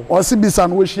wale no wow o si bisa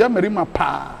no we hia marima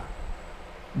pa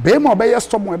be ma obeye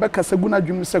stop mo e be kasa gu na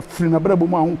dwum se firi na brabo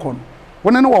mu ahonko no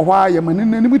wona ne wo hwa ya mani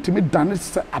nanim timi dane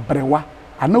se abrewa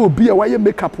ana obi ya waye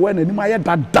makeup wa nanim aye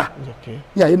dada okay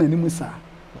ya ye nanim sa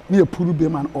ne ya puru be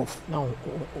man off na ho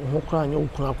kra anya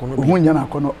ukuna kono bi ho nya na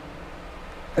kono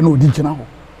ena odi gina ho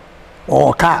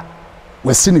o ka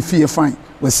wasi ne fie fine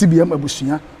wasi bi am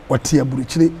abusua ote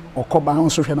aburuchire okoba ho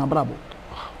so hwe na brabo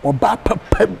oba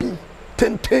papa bi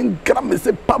 10 grams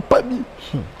se papa bi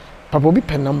papa obi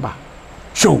pen number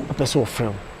show person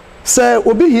friend say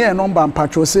obi here number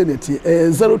mpacho say that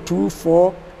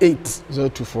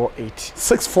 0248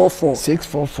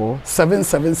 644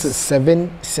 776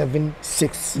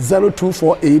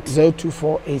 0248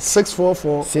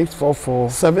 644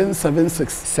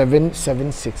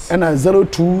 776 and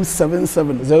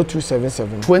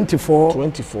 0277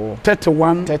 24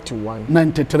 31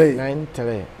 93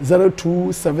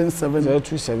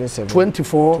 0277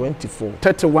 24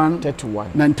 31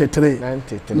 93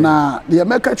 na the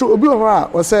make cho obi ho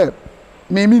o say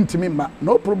me ntimi ma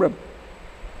no problem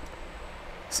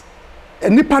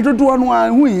enipa dodo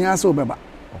no hu hia se obeba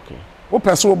okay wo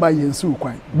pese wo ba yensu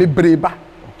kwan bebreba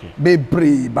okay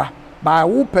bebreba ba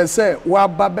wo pese wo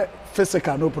ba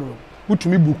physical no problem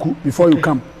utumi buku before you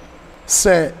come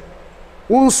say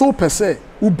wo so pese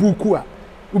wo buku a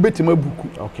wo betima buku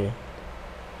okay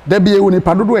da bia wo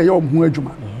nipa dodo e ye omho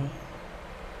adwuma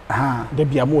da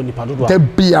bia mo nipa dodo da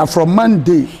bia from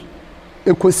Monday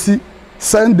ekosi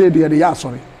Sunday de ya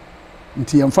sorry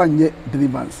nti yemfa nye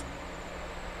deliverance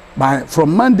by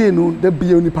from Monday no the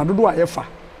be oni padodo a yefa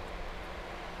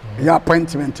ya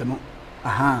appointment no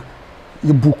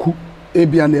ye buku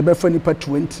ebia na ebe fa nipa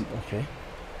 20 okay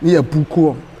ni ya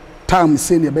buku time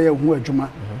say na ebe ye hu adwuma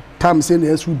time say na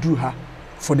yesu do ha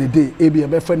for the day ebia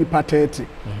ebe fa nipa 30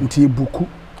 nti ye buku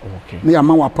okay ni ya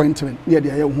ma appointment ni ya de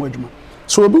ye hu adwuma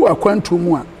so obi wa kwanto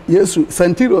mu a yesu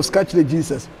Santiros catch the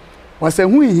Jesus wase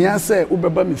hu hia say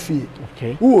ubeba me fie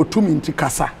okay wo tumi nti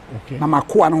kasa okay na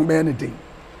makoa no be ne den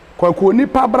kwa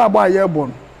nipa brabo ayebo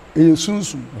no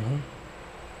eyesunsun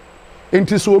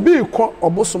enti so obi kɔ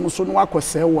obosom so no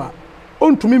akɔsewa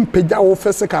ontumi mpagya wo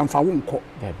fese kan fa wo nkɔ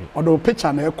odo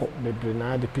picture na ekɔ bebre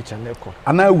na the picture na ekɔ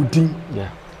ana udin yeah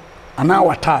ana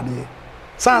watade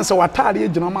sanse watade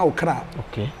gina ma okra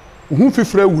okay hu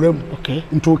fifira wuram okay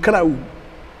nto okra wu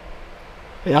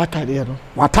ya tade no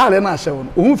watade na hye wo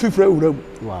hu fifira wuram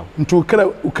wow nto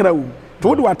okra wu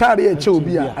to de watade e che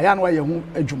obi a aya no aye hu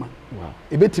adwuma wow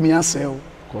ebetimi asel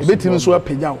ebetimi so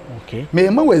apagya wo okay me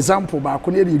ma we example ba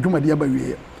ko ne de adwuma de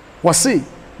abawie wo se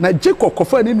na Jacob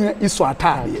kofa ne nua iso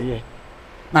atade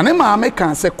na ne ma me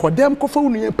kan se kodem kofa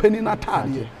nua pani na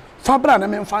atade fabra na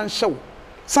me mfa nhyew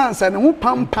sansa ne ho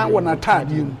pampan wo na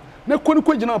atade mu na koni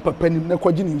kogina papa nim na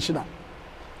kogi ne nhira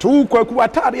to kwaku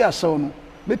atade ahyew no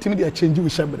metimi de change wo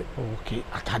hyebre okay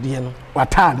atade no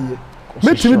atade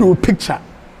metimi de wo picture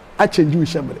a change wo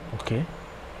hyebre okay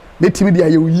metimi de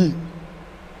ayeyi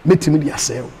metimi de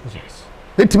asew yes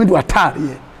metimi de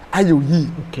atade ayeyi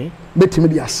okay metimi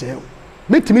de asew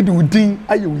metimi de udin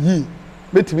ayeyi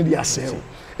metimi de asew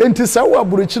enti sa wo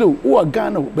aburuchire wo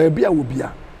Ghana ba bia wo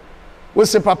bia wo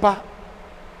se papa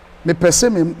me pese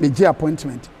me gi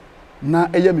appointment na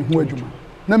eye me hu adwuma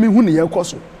na me hu ne ye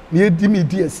koso ne edi me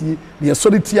di asie ne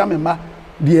sori tia me ma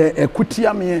de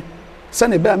ekutia me se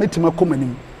ne ba metima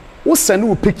komanim wo send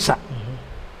wo picture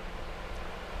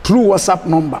through WhatsApp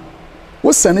number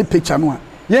wo send picture no a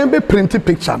yen be print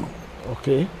picture no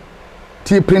okay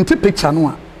ti print picture no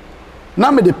a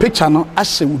na me de picture no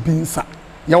ahye wo bi nsa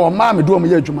ya wo ma me do mo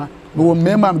ye adwuma me wo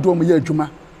mema me do mo ye adwuma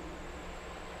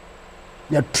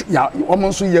ya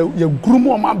omonso ya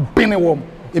gurumo ma bene wom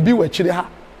ebi wa kire ha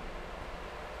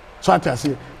so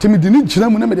atase timi di ni gira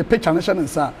mu na me de picture no hye ne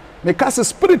nsa me ka se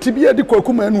spirit bi edi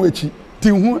kwakuma anu achi ti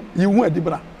hu yi hu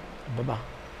adibra baba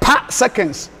pa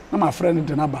seconds na my friend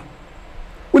de naba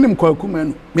unim kwakuma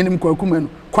anu menim kwakuma anu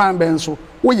kwan ben so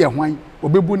wo ye hwan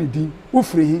obebu ni din wo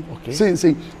firi hi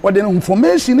sei o de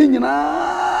information ni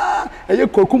nyina eye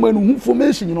kwakuma anu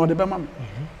information nyina o de be ma me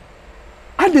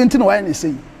adenti na why ne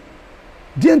sei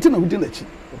dienti na wudi lachi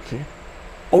okay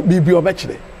o bibi o be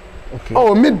kire okay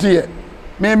o me de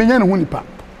me nya ne hu nipa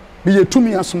me ye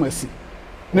tumi asomasi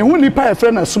ne hu nipa e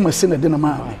frɛ na asomasi na de na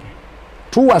ma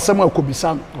to wasɛm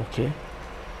akobisa no okay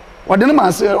ɔde ne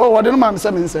ma se ɔde ne ma me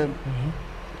sɛ me nsɛm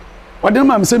ɔde ne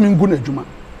ma me sɛ me ngu na adwuma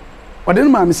ɔde ne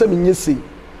ma me sɛ me nye sei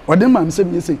ɔde ne ma me sɛ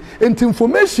me nye sei enti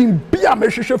information bi a me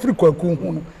hwehwɛ firi kwaku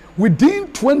hu no within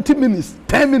 20 minutes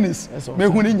 10 minutes me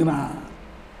hu ni nyina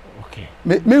okay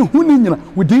me hu ni nyina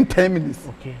within 10 minutes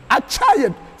okay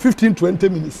acha 15-20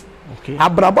 minutes okay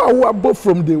abraba wo abo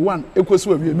from day one ekosi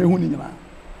wa wie me hu ni nyina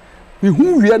me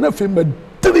hu wie na fe ma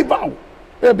deliver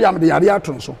e bia me de yare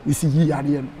aton so me si yi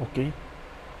yare no okay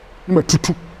me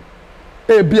tutu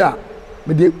e bia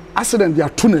me de accident ya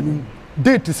to nanim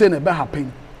date say na be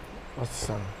happen what's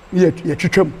son ye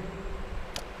twetwam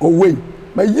o wey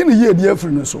ma yi ne ye de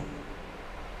afri no so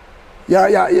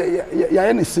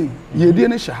ya ne sin ye de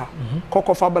ne hya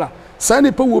kokofa bra sa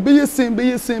ne pe wo be yesin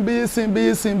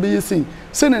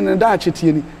se ne da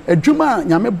achetie ni adwuma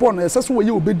nyame bo no ese so wo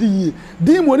ye obedi yi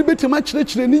din mo ne betima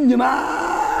kyerɛkyerɛ ni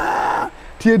nyina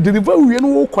tie deliver wie no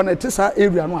wo connect sa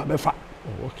area no abefa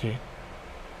okay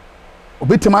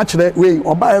obetima kyerɛ we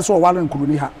oba ye so ware nkuru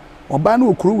ni ha oba na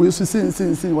okuru we so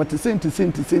sin what sin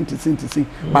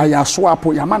ba ya so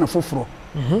apo ya ma na foforo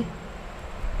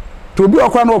to bi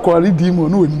okwa na okori di mo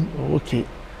no oni okay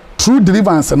true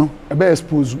deliverance no e be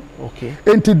expose okay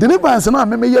enti deliverance no a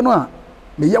me ye no a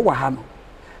me ye wa ha no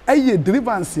eye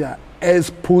deliverance a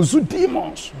expose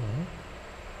demons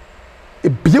e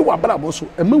bie wa brabo so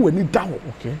e ma wani da ho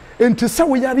okay enti sa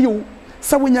wo yare o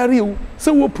sa wo nyare o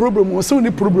sa wo problem o sa wo ni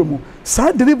problem o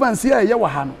sa deliverance a ye wa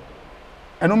ha no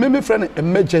eno me friend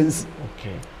emergency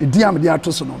okay e di am dia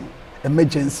to so no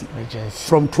emergency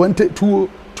from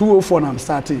 2004 I'm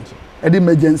started at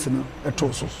emergency no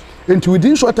eto so enti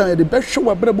within short time the best show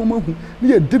abrabo mahu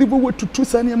na ye deliver what to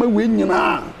sane ma we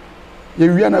nyina ye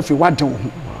wi na fi wade wo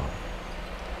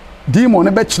demon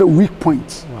ne be kire weak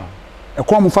point e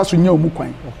kwa mo fa so nya mu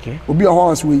kwan okay obi a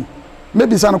horse we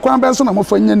maybe san kwan be so na mo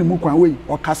fa nya ne mu kwan we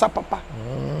o kasa papa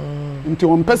nti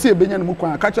on pese e benya ne mu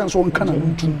kwan aka kyan so on kana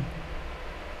ntum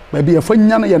ba bi e fa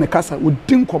nya na ye ne kasa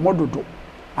odin komododo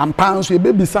ampan so e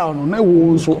be bisa no na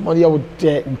wo so komodo ya wo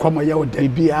de nkomo ya wo de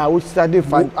bia wo study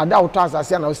fa ada wo to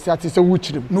asase na wo start se wo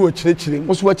kyirem na wo kyerɛkyerɛ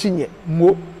wo so wa kinye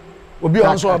mo obi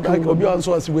on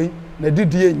so ase we na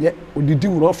didi enye odidi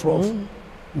wurofrof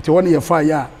nti woni ye fa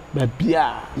ya ba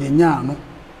bia ye nya no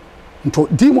nto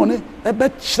demon e be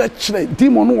kyerɛkyerɛ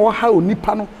demon no wo ha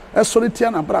onipa no esori tia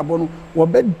na brabo no wo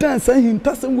be dance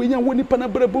hintasem we nya wo nipa na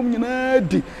brabo nyina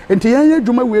di nti yan ye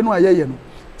dwuma we no ayeye no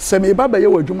se me baba ye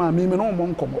wa dwuma mi me no mo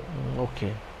nkomo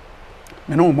okay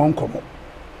me no mo nkomo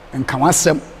enka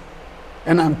wasem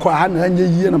ena nko ha na anya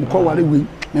yie na mko ware we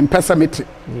me pesa mete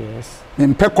yes me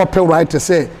mpe copyright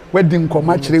say wedding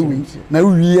nkoma kire wi na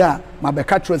wi a ma be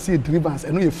catch say deliverance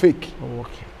eno ye fake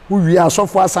okay wi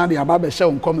asofo asan de aba be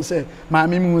hye nkom say ma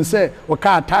me mu say o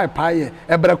ka type aye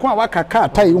ebre ko a waka ka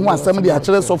tai hu asem de a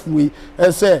kire sofo wi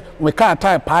say we ka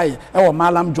type aye e wo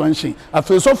malam junction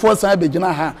afi sofo asan be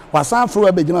gina ha wasan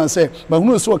fro be gina say ma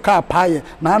hunu so ka aye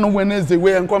na anu Wednesday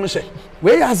we nkom hye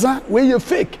we yazan we ye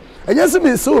fake enye se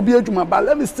me say obi adwuma ba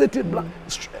let me state it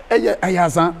eye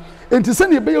ayazan enti se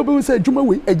ne be obi say adwuma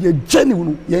we eye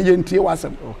genuine ye ntie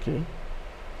wasem okay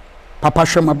papa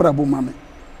hwema brabo mame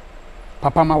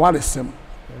papa ma ware sem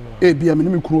e bia me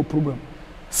ne kuro problem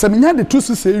se me nya de to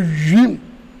se hwim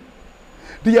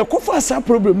de ye kofa sa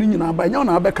problem ni nyina ba nya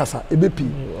na abekasa ebepi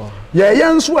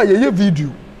ye nso a ye video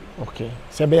okay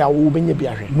se be ya wo benye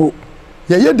bia hwe mo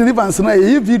ye deliverance na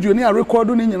ye video ni a record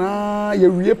ni nyina ye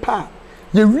wie pa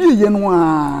ye wie ye no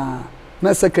a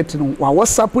na secretary no wa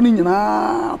WhatsApp ni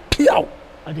nyina piaw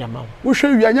ade ama wo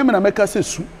hwe wie anya me na meka se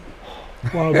su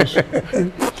wow be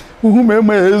uhu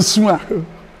mema esu a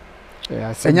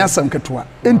enya sam ketwa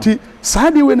enti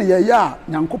saade we ne ye ya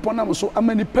nyankopon nam so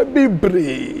amani pa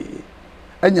bebre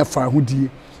enya fa hodie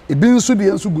ebi nso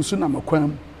de nso gusu na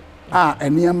makwan a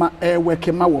eniema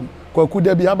weke ma wom kwaku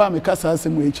da bia ba me kasa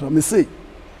asem we kiro me se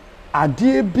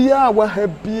ade bia wa ha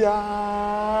bia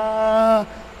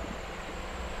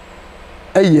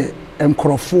eye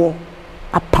enkrofo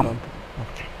apam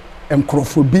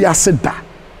enkrofo bia seda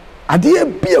ade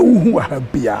bia wuhu ha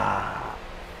bia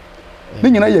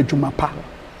ni nyina ye adwuma pa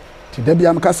ti da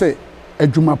bia mka se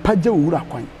adwuma pa je wura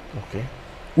kwan okay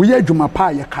wo ye adwuma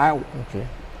pa ye kae wo okay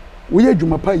wo ye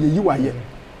adwuma pa ye yiwa ye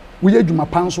wo ye adwuma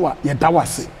pa nso a ye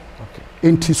dawase okay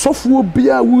enti sofuo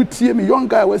bia wo tie me young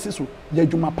guy wasi so ye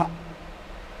adwuma pa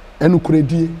enu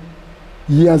kuredie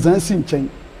ye azansi nchen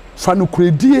fa no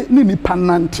kuredie ni nipa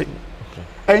nante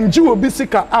enji obi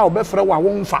sika a obefre wa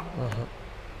wonfa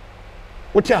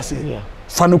wote ase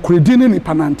fa no kuredie ni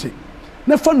nipa nante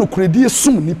na fa no kuredie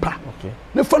sum nipa okay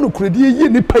na fa no kuredie yi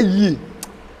nipa yi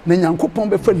na nyankopon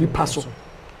be fa nipa so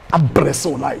abress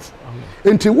life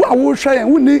enti wo a wo hwa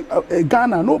yan woni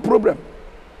Ghana no problem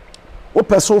wo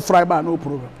peso fry ba no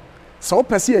problem so wo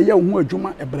pese ye hu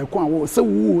adwuma ebreko a wo se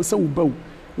wo ba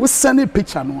wo send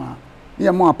picture no a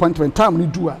ye mo appointment time ni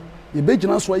du a ye be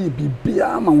gina so aye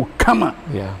bibia ama wo kama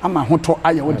ama hoto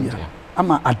aye wo dia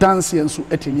ama adanse enso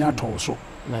etemi ato so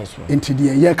nice one enti de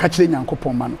ye ka kire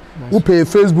nyankopon ma no wo pe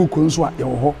Facebook nso a ye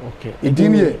wo ho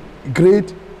edin ye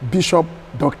Great Bishop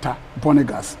Dr.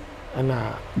 BONEGAS ana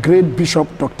Great Bishop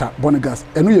Dr. BONEGAS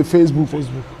enu ye Facebook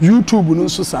YouTube no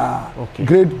nso sa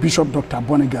Great Bishop Dr.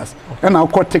 BONEGAS ena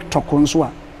ko TikTok nso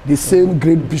a the same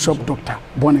Great Bishop Dr.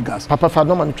 BONEGAS papa fa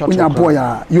no man twa unya boy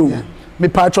a yo me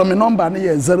patro me number na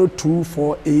ye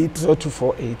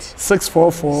 0248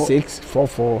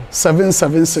 644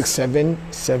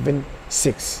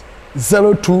 776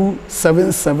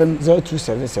 0277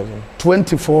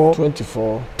 24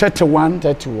 31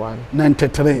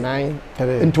 93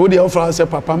 into the offer say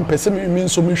papa mpese me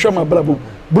nso me hwa mabrabo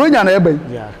bronya na ebe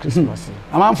Christmas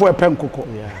amanfo epem kokko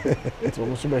to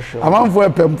mo so be hwa amanfo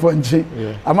epem ponje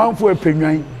amanfo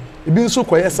epenwan ebi nso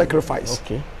koye sacrifice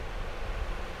okay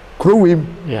krowim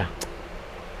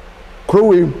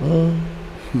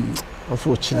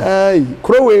afo chi ay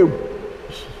krowim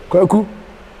kwaku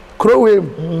krowim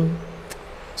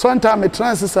sometimes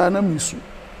trances are na misu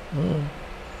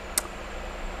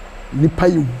nipa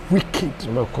you wicked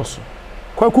no koso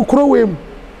kwaku krowim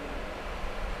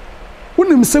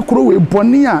unim se krowim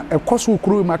boni a ekoso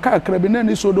krowim aka akra bi na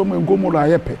ni Sodom and Gomorrah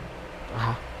ayepe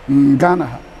Ghana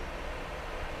ha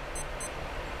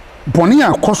boni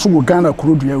a koso Ghana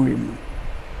krodua wem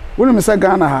unim se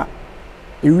Ghana ha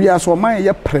ewi aso man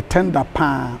ye pretender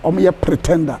pa o me ye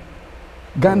pretender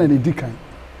Ghana ne dikan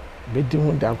bedi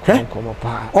hu da komo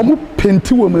pa omo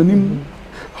penti wo manim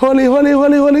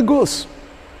holy ghost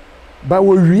ba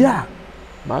wo wia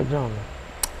background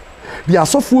the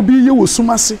asofo bi ye wo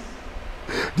sumase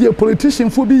the politician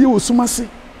fo bi ye wo sumase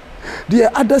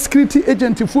the other security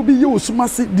agent fo bi ye wo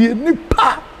sumase the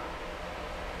nipa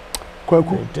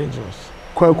kwaku dangerous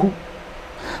kwaku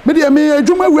me de me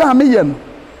adwuma wi a me ye no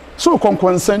so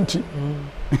consenti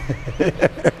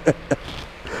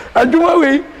adwuma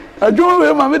wi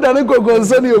ma me da ne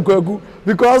consent ye kwaku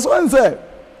because one say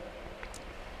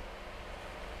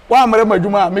wa amere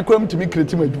madwuma me kwam timi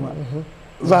kreti madwuma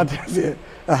that say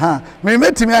me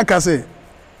metimi aka say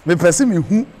me pese me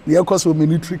hu ne yakoso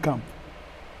military camp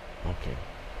okay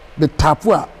be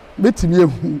tapu a metimi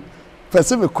ehu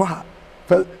pese me ko ha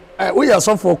we ya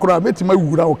so for kro metimi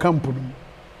awura o camp no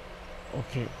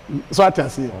okay so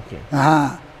at say okay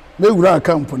me wura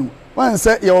camp no One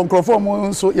say your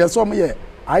microphone so yes some ye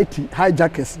IT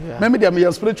hijackers. Maybe they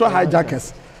are spiritual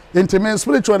hijackers. Intimate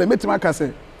spiritual they make make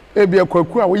say e bia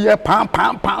kwaku a we ye pam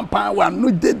wa no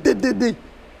de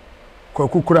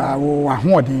kwaku kura wa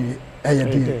hoɔden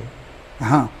ɛyɛ de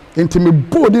aha intime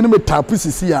body no me tapu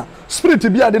sisi a spirit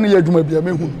bia de no yɛ adwuma bia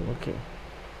mehu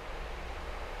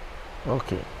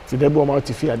okay ti de bo ma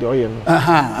ti fi ade oyɛ no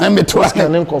aha me to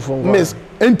miss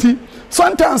enti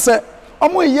sometimes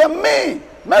omo ye me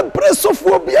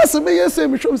presofo bia se me yese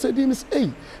me hwom se di miss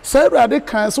say rade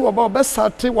kan so oba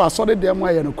obesate wa so de dem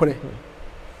ayɛ no kore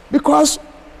because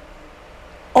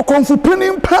okonfu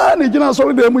pinim pa ne gina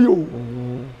so de dem yo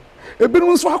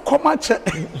ebinum so akoma che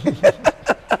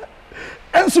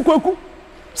ensu kwaku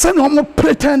se ne homo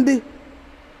pretend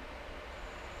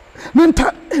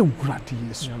nenta ewurade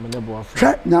yesu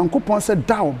hwɛ nyankopɔn sɛ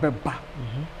da obɛba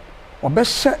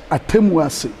obɛhyɛ atemu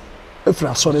ase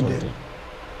efra sɔre de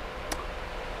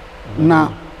na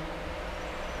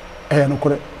no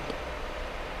kore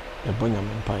ebonya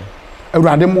mpai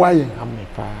ewurade mo aye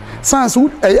amepa sans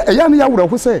eya ne ya wura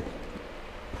ho sɛ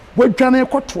wadwane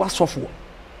kɔto asɔfo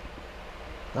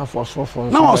na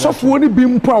asɔfo na asɔfo ni bi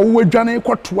mpo a wo wadwane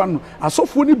kɔto ano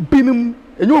asɔfo ni binim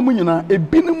enye omu nyina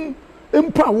ebinim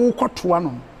mpo a wo kɔto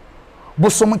ano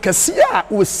bosom kɛse a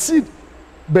osi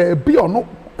baabi ɔno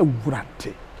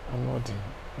ewurade anode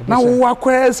na wo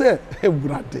akɔɛ sɛ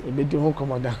ewurade ebedi ho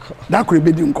komoda da kɔ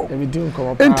ebedi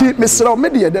nkɔ enti mesrɛ me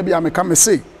de da bia meka me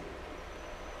se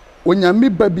onyame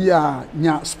ba bia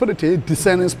nya spirit e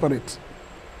discerning spirit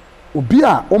obi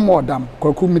a omodam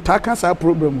kwaku mitaka sa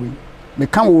program we me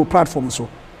kan wo platform so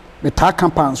mitaka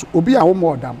pans obi a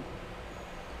omodam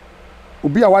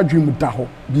obi a wadwin mu da ho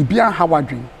bibia ha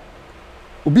wadwin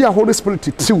obi a holy spirit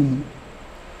tiw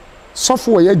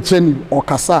sofo ye geni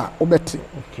okasa obeti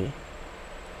okay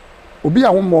obi a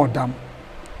omodam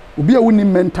obi a woni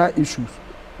mental issues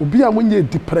obi a wonye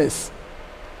depressed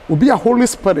obi a holy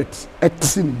spirit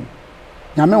etin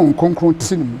nyame on konkron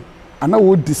tin ana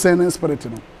wo discerning spirit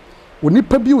no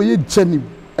onipa bi wo ye geni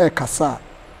kasa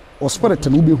o spirit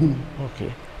no be hu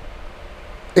okay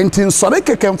entin sore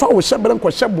kekemfa wo hyebere nko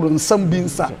hyeburu nsam bi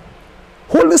nsa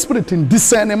holy spirit in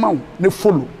discerning ma ne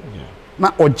follow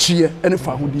na ogye ene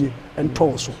fa hodie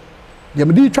ento so de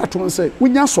me di twa to nse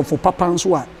wonya sofo papa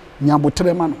nso a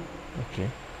nyabotere ma no okay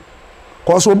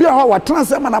cause obi a wa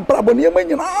transfer na brabo ne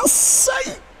yemanyina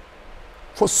asai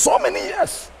for so many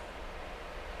years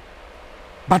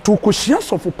but ukoshia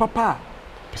sofo papa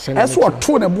eso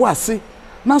oto ne bo ase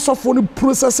na sofo ne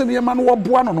process ne yema no wo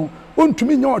boa no no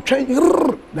ontumi nya otwen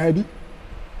na bi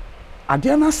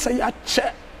ade na sai ache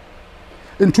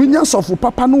entunya sofo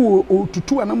papa no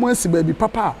otutu anamo asi ba bi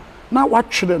papa na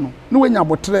watwere no na wanya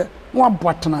botere na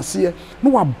waboatenase na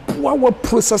waboa wa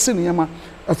process ne yema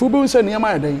afu be nse ne yema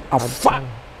adan afa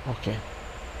okay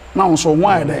na onso ho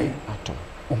adan ato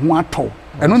ho ato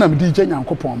eno na me di gye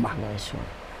nyankopɔn ma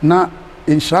na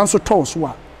insurance tɔ so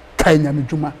a kai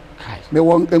nyamedwuma me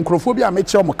won enkrofo bi a me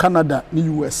kye o Canada ni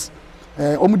US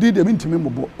omu di de mintimi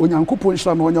mbobo onyankopɔn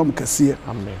nhyira na onya omkase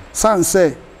amen san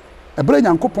say ebre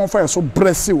nyankopɔn fa so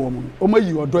bresse wo mu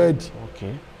omayi odo adi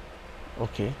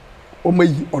okay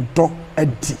omayi odo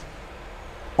adi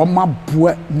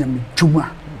omaboa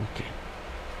nyamedwuma okay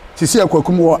sisi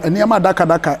akwakum wo enema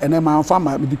daka enema amfa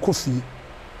ma me di kofi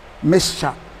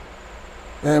mesha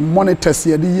monitors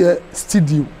ye di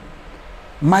studio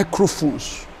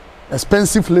microphones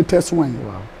expensive latest one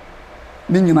wow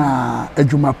ni nyina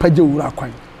adwuma pagye wura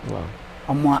kwan wow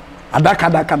amo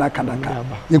adaka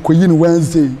ye koyi ni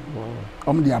Wednesday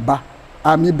om di aba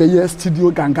ami be ye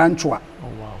studio ganganchwa wow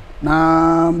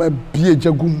na bie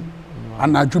jagum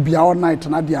anadwo bia all night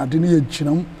na de ade ni ye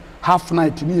gyinam half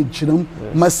night ni ye gyinam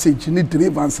message ni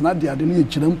deliverance na de ade ni ye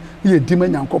gyinam ni ye dima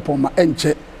nyankopon ma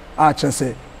enche a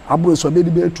chese aburo so be di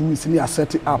be 2 weeks ni a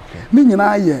set up ni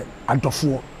nyina ye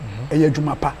adofo eye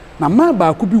adwuma pa na ma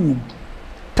ba ko bi wum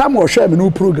tam wo hwe me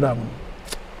no program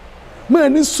ma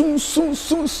ni sum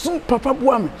papa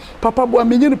boa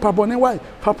me nyini papa ne why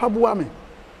papa boa me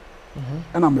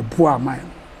na me boa man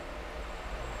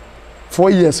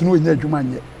 4 years no nya adwuma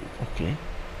nye okay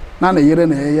na yere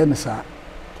na ye ne sa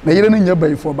na yere ne nya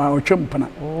bai fo ba otwem pana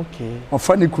okay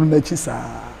ofa ni kunu na chi sa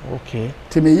okay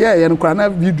ti me ye no kwa na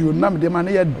video na me de ma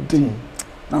na ye din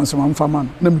na so man fa man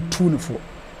na me tu ne fo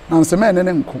na so me ne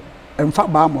nko emfa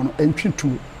ba mo no entwi tu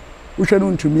wo hwe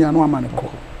no ntumi anu ama ne ko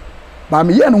ba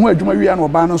me ye no ho adwuma wi anu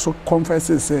oba no so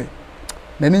confess say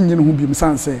na ne nyine ho bi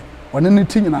msanse one ne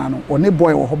ti nyina no one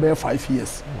boy wo ho be 5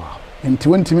 years wow enti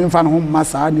wontimi mfa no ho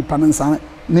masa ni pa nsa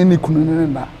ne kunu ne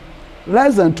nda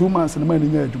less than 2 months na ma ne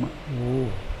nya adwuma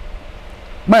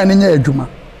ma ne nya adwuma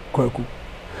kwaku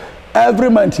every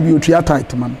month be otua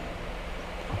tight man.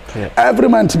 Okay. Every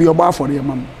month be oba for the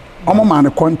man. Omo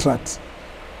man contract.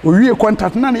 Owie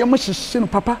contract na ye mo hyehye no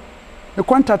papa. The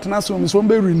contract na so so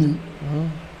be renew.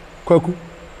 Kwaku.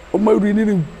 Omo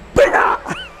renew.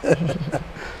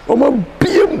 Omo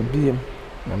biem.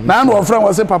 Na no friend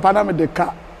was say papa na me de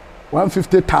car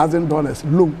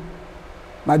 $150,000 loan.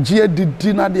 Na gie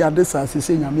didi na de ade sa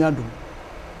se nyame adom.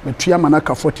 Me tua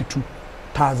manaka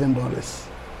 $42,000.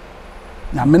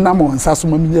 Nyame na mo nsa so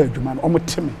mami nya adwuma no omo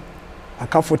teme.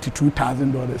 Aka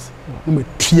 $42,000. No me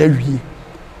tua wie.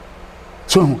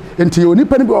 So enti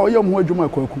onipa ni bi o ye mo adwuma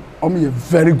kwaku omo ye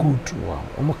very good. Wow.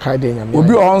 Omo kai de nyame.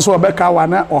 Obi o nso obeka wa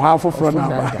na oha foforo na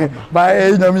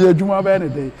ba nyame adwuma ba ne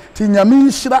dey. Ti nyame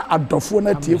nhira adofo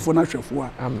na tiefo na hwefo a.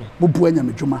 Amen. Mo bua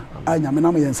nyame adwuma. A nyame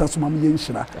na mo ye nsa so mam ye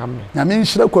nhira. Amen. Nyame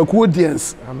nhira kwaku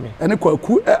audience. Amen. Ene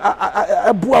kwaku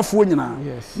abuafo nyina.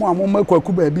 Mo amoma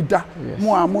kwaku ba bi da.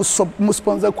 Mo am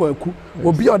sponsor kwaku.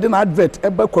 Obi o de na advert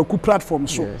eba kwaku platform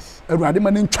so. Awurade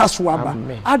ma ne ntwa so aba.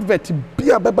 Advert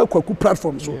bia beba kwaku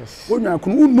platform so. Onwa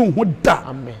kunu unu ho da.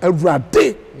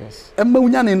 Awurade. Emma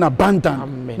unya ne na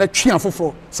bandan na twa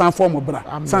foforo san form bra.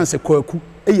 San se kwaku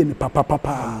eye ni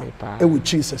papa. E wo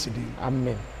Jesus di.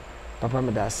 Amen. Papa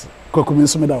me das. Kwaku me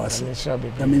so me da wase.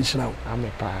 Na me nshira wo.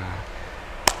 Amen pa.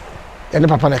 Ene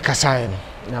papa na kasa no.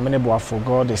 Na me ne boafo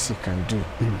God is he can do.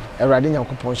 Awurade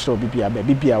nyankopon hira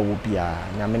obi bia wo bia.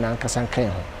 Na me na nkasa nkan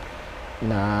ho.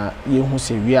 Na yehu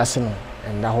se wiase no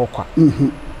enda ho kwa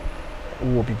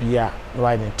wo bibia no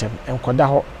wa nentem enkoda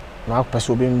ho na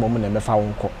akpese obi mmom na mefa wo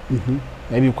nko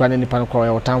na bi kwa ne nipa no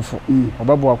kwa otamfo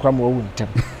obabo akwa ma wo ntem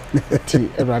ti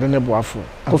Awurade ne boafo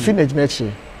kofi na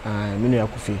ginachi minu ya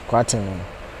kofi kwaten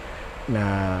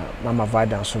na mama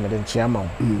Vida so me den chiama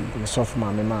me soft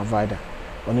mama mama Vida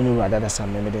onu no Awurade da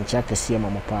sam me den chia kese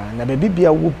mama pa na be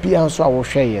bibia wo bia nso a wo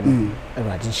hweye no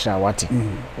Awurade nhira wate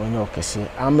onye okese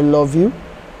I love you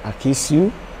I kiss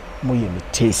you moye me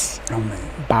taste. Amen.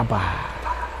 Bye bye.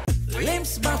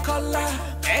 Limbs Makola,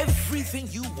 everything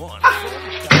you want.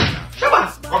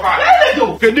 Papa,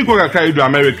 kedi ko ka idu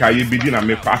America ye bidi na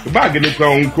me pass bag ni ko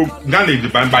unko Ghana di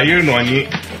ban ba ye no anyi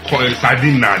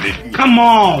sardine na de. Come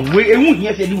on, we ehun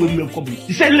here say we me ko bi.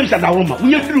 You say limbs at Roma.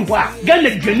 We duru ho a Ghana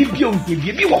dwani bia o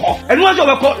bi wo ho. Enu aso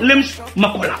we call limbs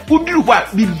Makola. We duru ho a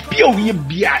bi bia o ye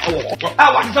bia wo ho.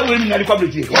 Ah, what say we na the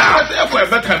public here. Ah, say ko e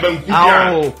be ka ban ku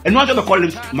bia. Oh, enu aso we call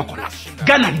limbs Makola.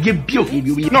 Ghana ye bia o ye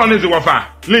bi. No, nze wafa.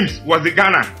 Limbs was the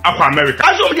Ghana akwa America.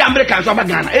 Aso the Americans so ba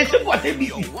Ghana. E se ko say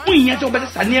bi. We here say we be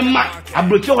sa niema.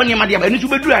 Abrochi ho niema dia ba enu so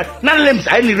be duru na limbs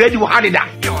I ni ready wo harida.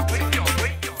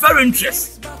 Very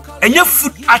interesting. And your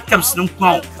food items no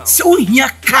kwao se wo hia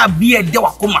ka bia de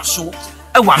wakoma so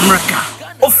e wa America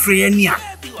ofre ani a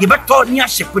ye beto ni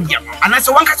ahyepo dia ana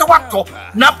se wanka se wato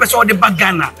na pese o de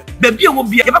bagana ba bia wo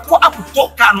bia ye beto apoto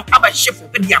ka no aba hyepo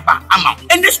dia ba ama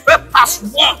and this pass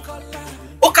one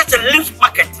okay to Limbs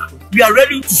Market we are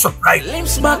ready to surprise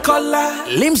Limbs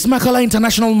Makola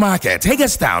International Market,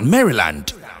 Hagerstown,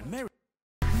 Maryland.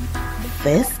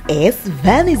 This is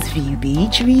Venice View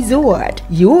Beach Resort,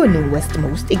 your newest,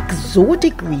 most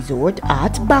exotic resort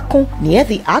at Bakon, near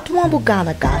the Atwambo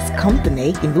Ghana Gas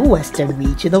Company in the western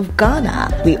region of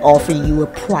Ghana. We offer you a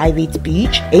private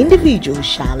beach, individual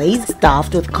chalets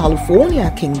staffed with California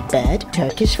king bed,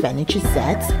 Turkish furniture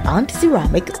sets, and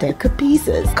ceramic decor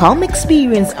pieces. Come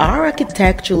experience our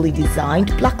architecturally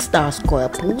designed Black Star Square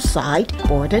poolside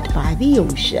bordered by the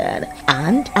ocean,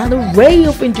 and an array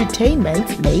of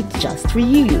entertainment made just for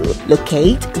you.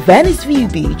 Locate Venice View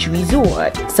Beach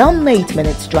Resort, some 8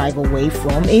 minutes drive away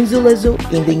from Inzulezo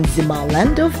in the Nzima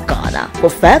land of Ghana. For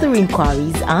further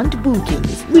inquiries and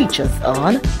bookings, reach us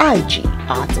on IG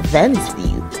at Venice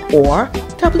View or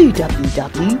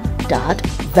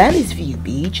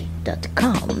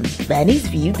www.veniceviewbeach.com. Venice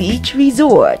View Beach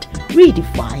Resort,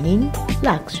 redefining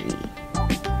luxury.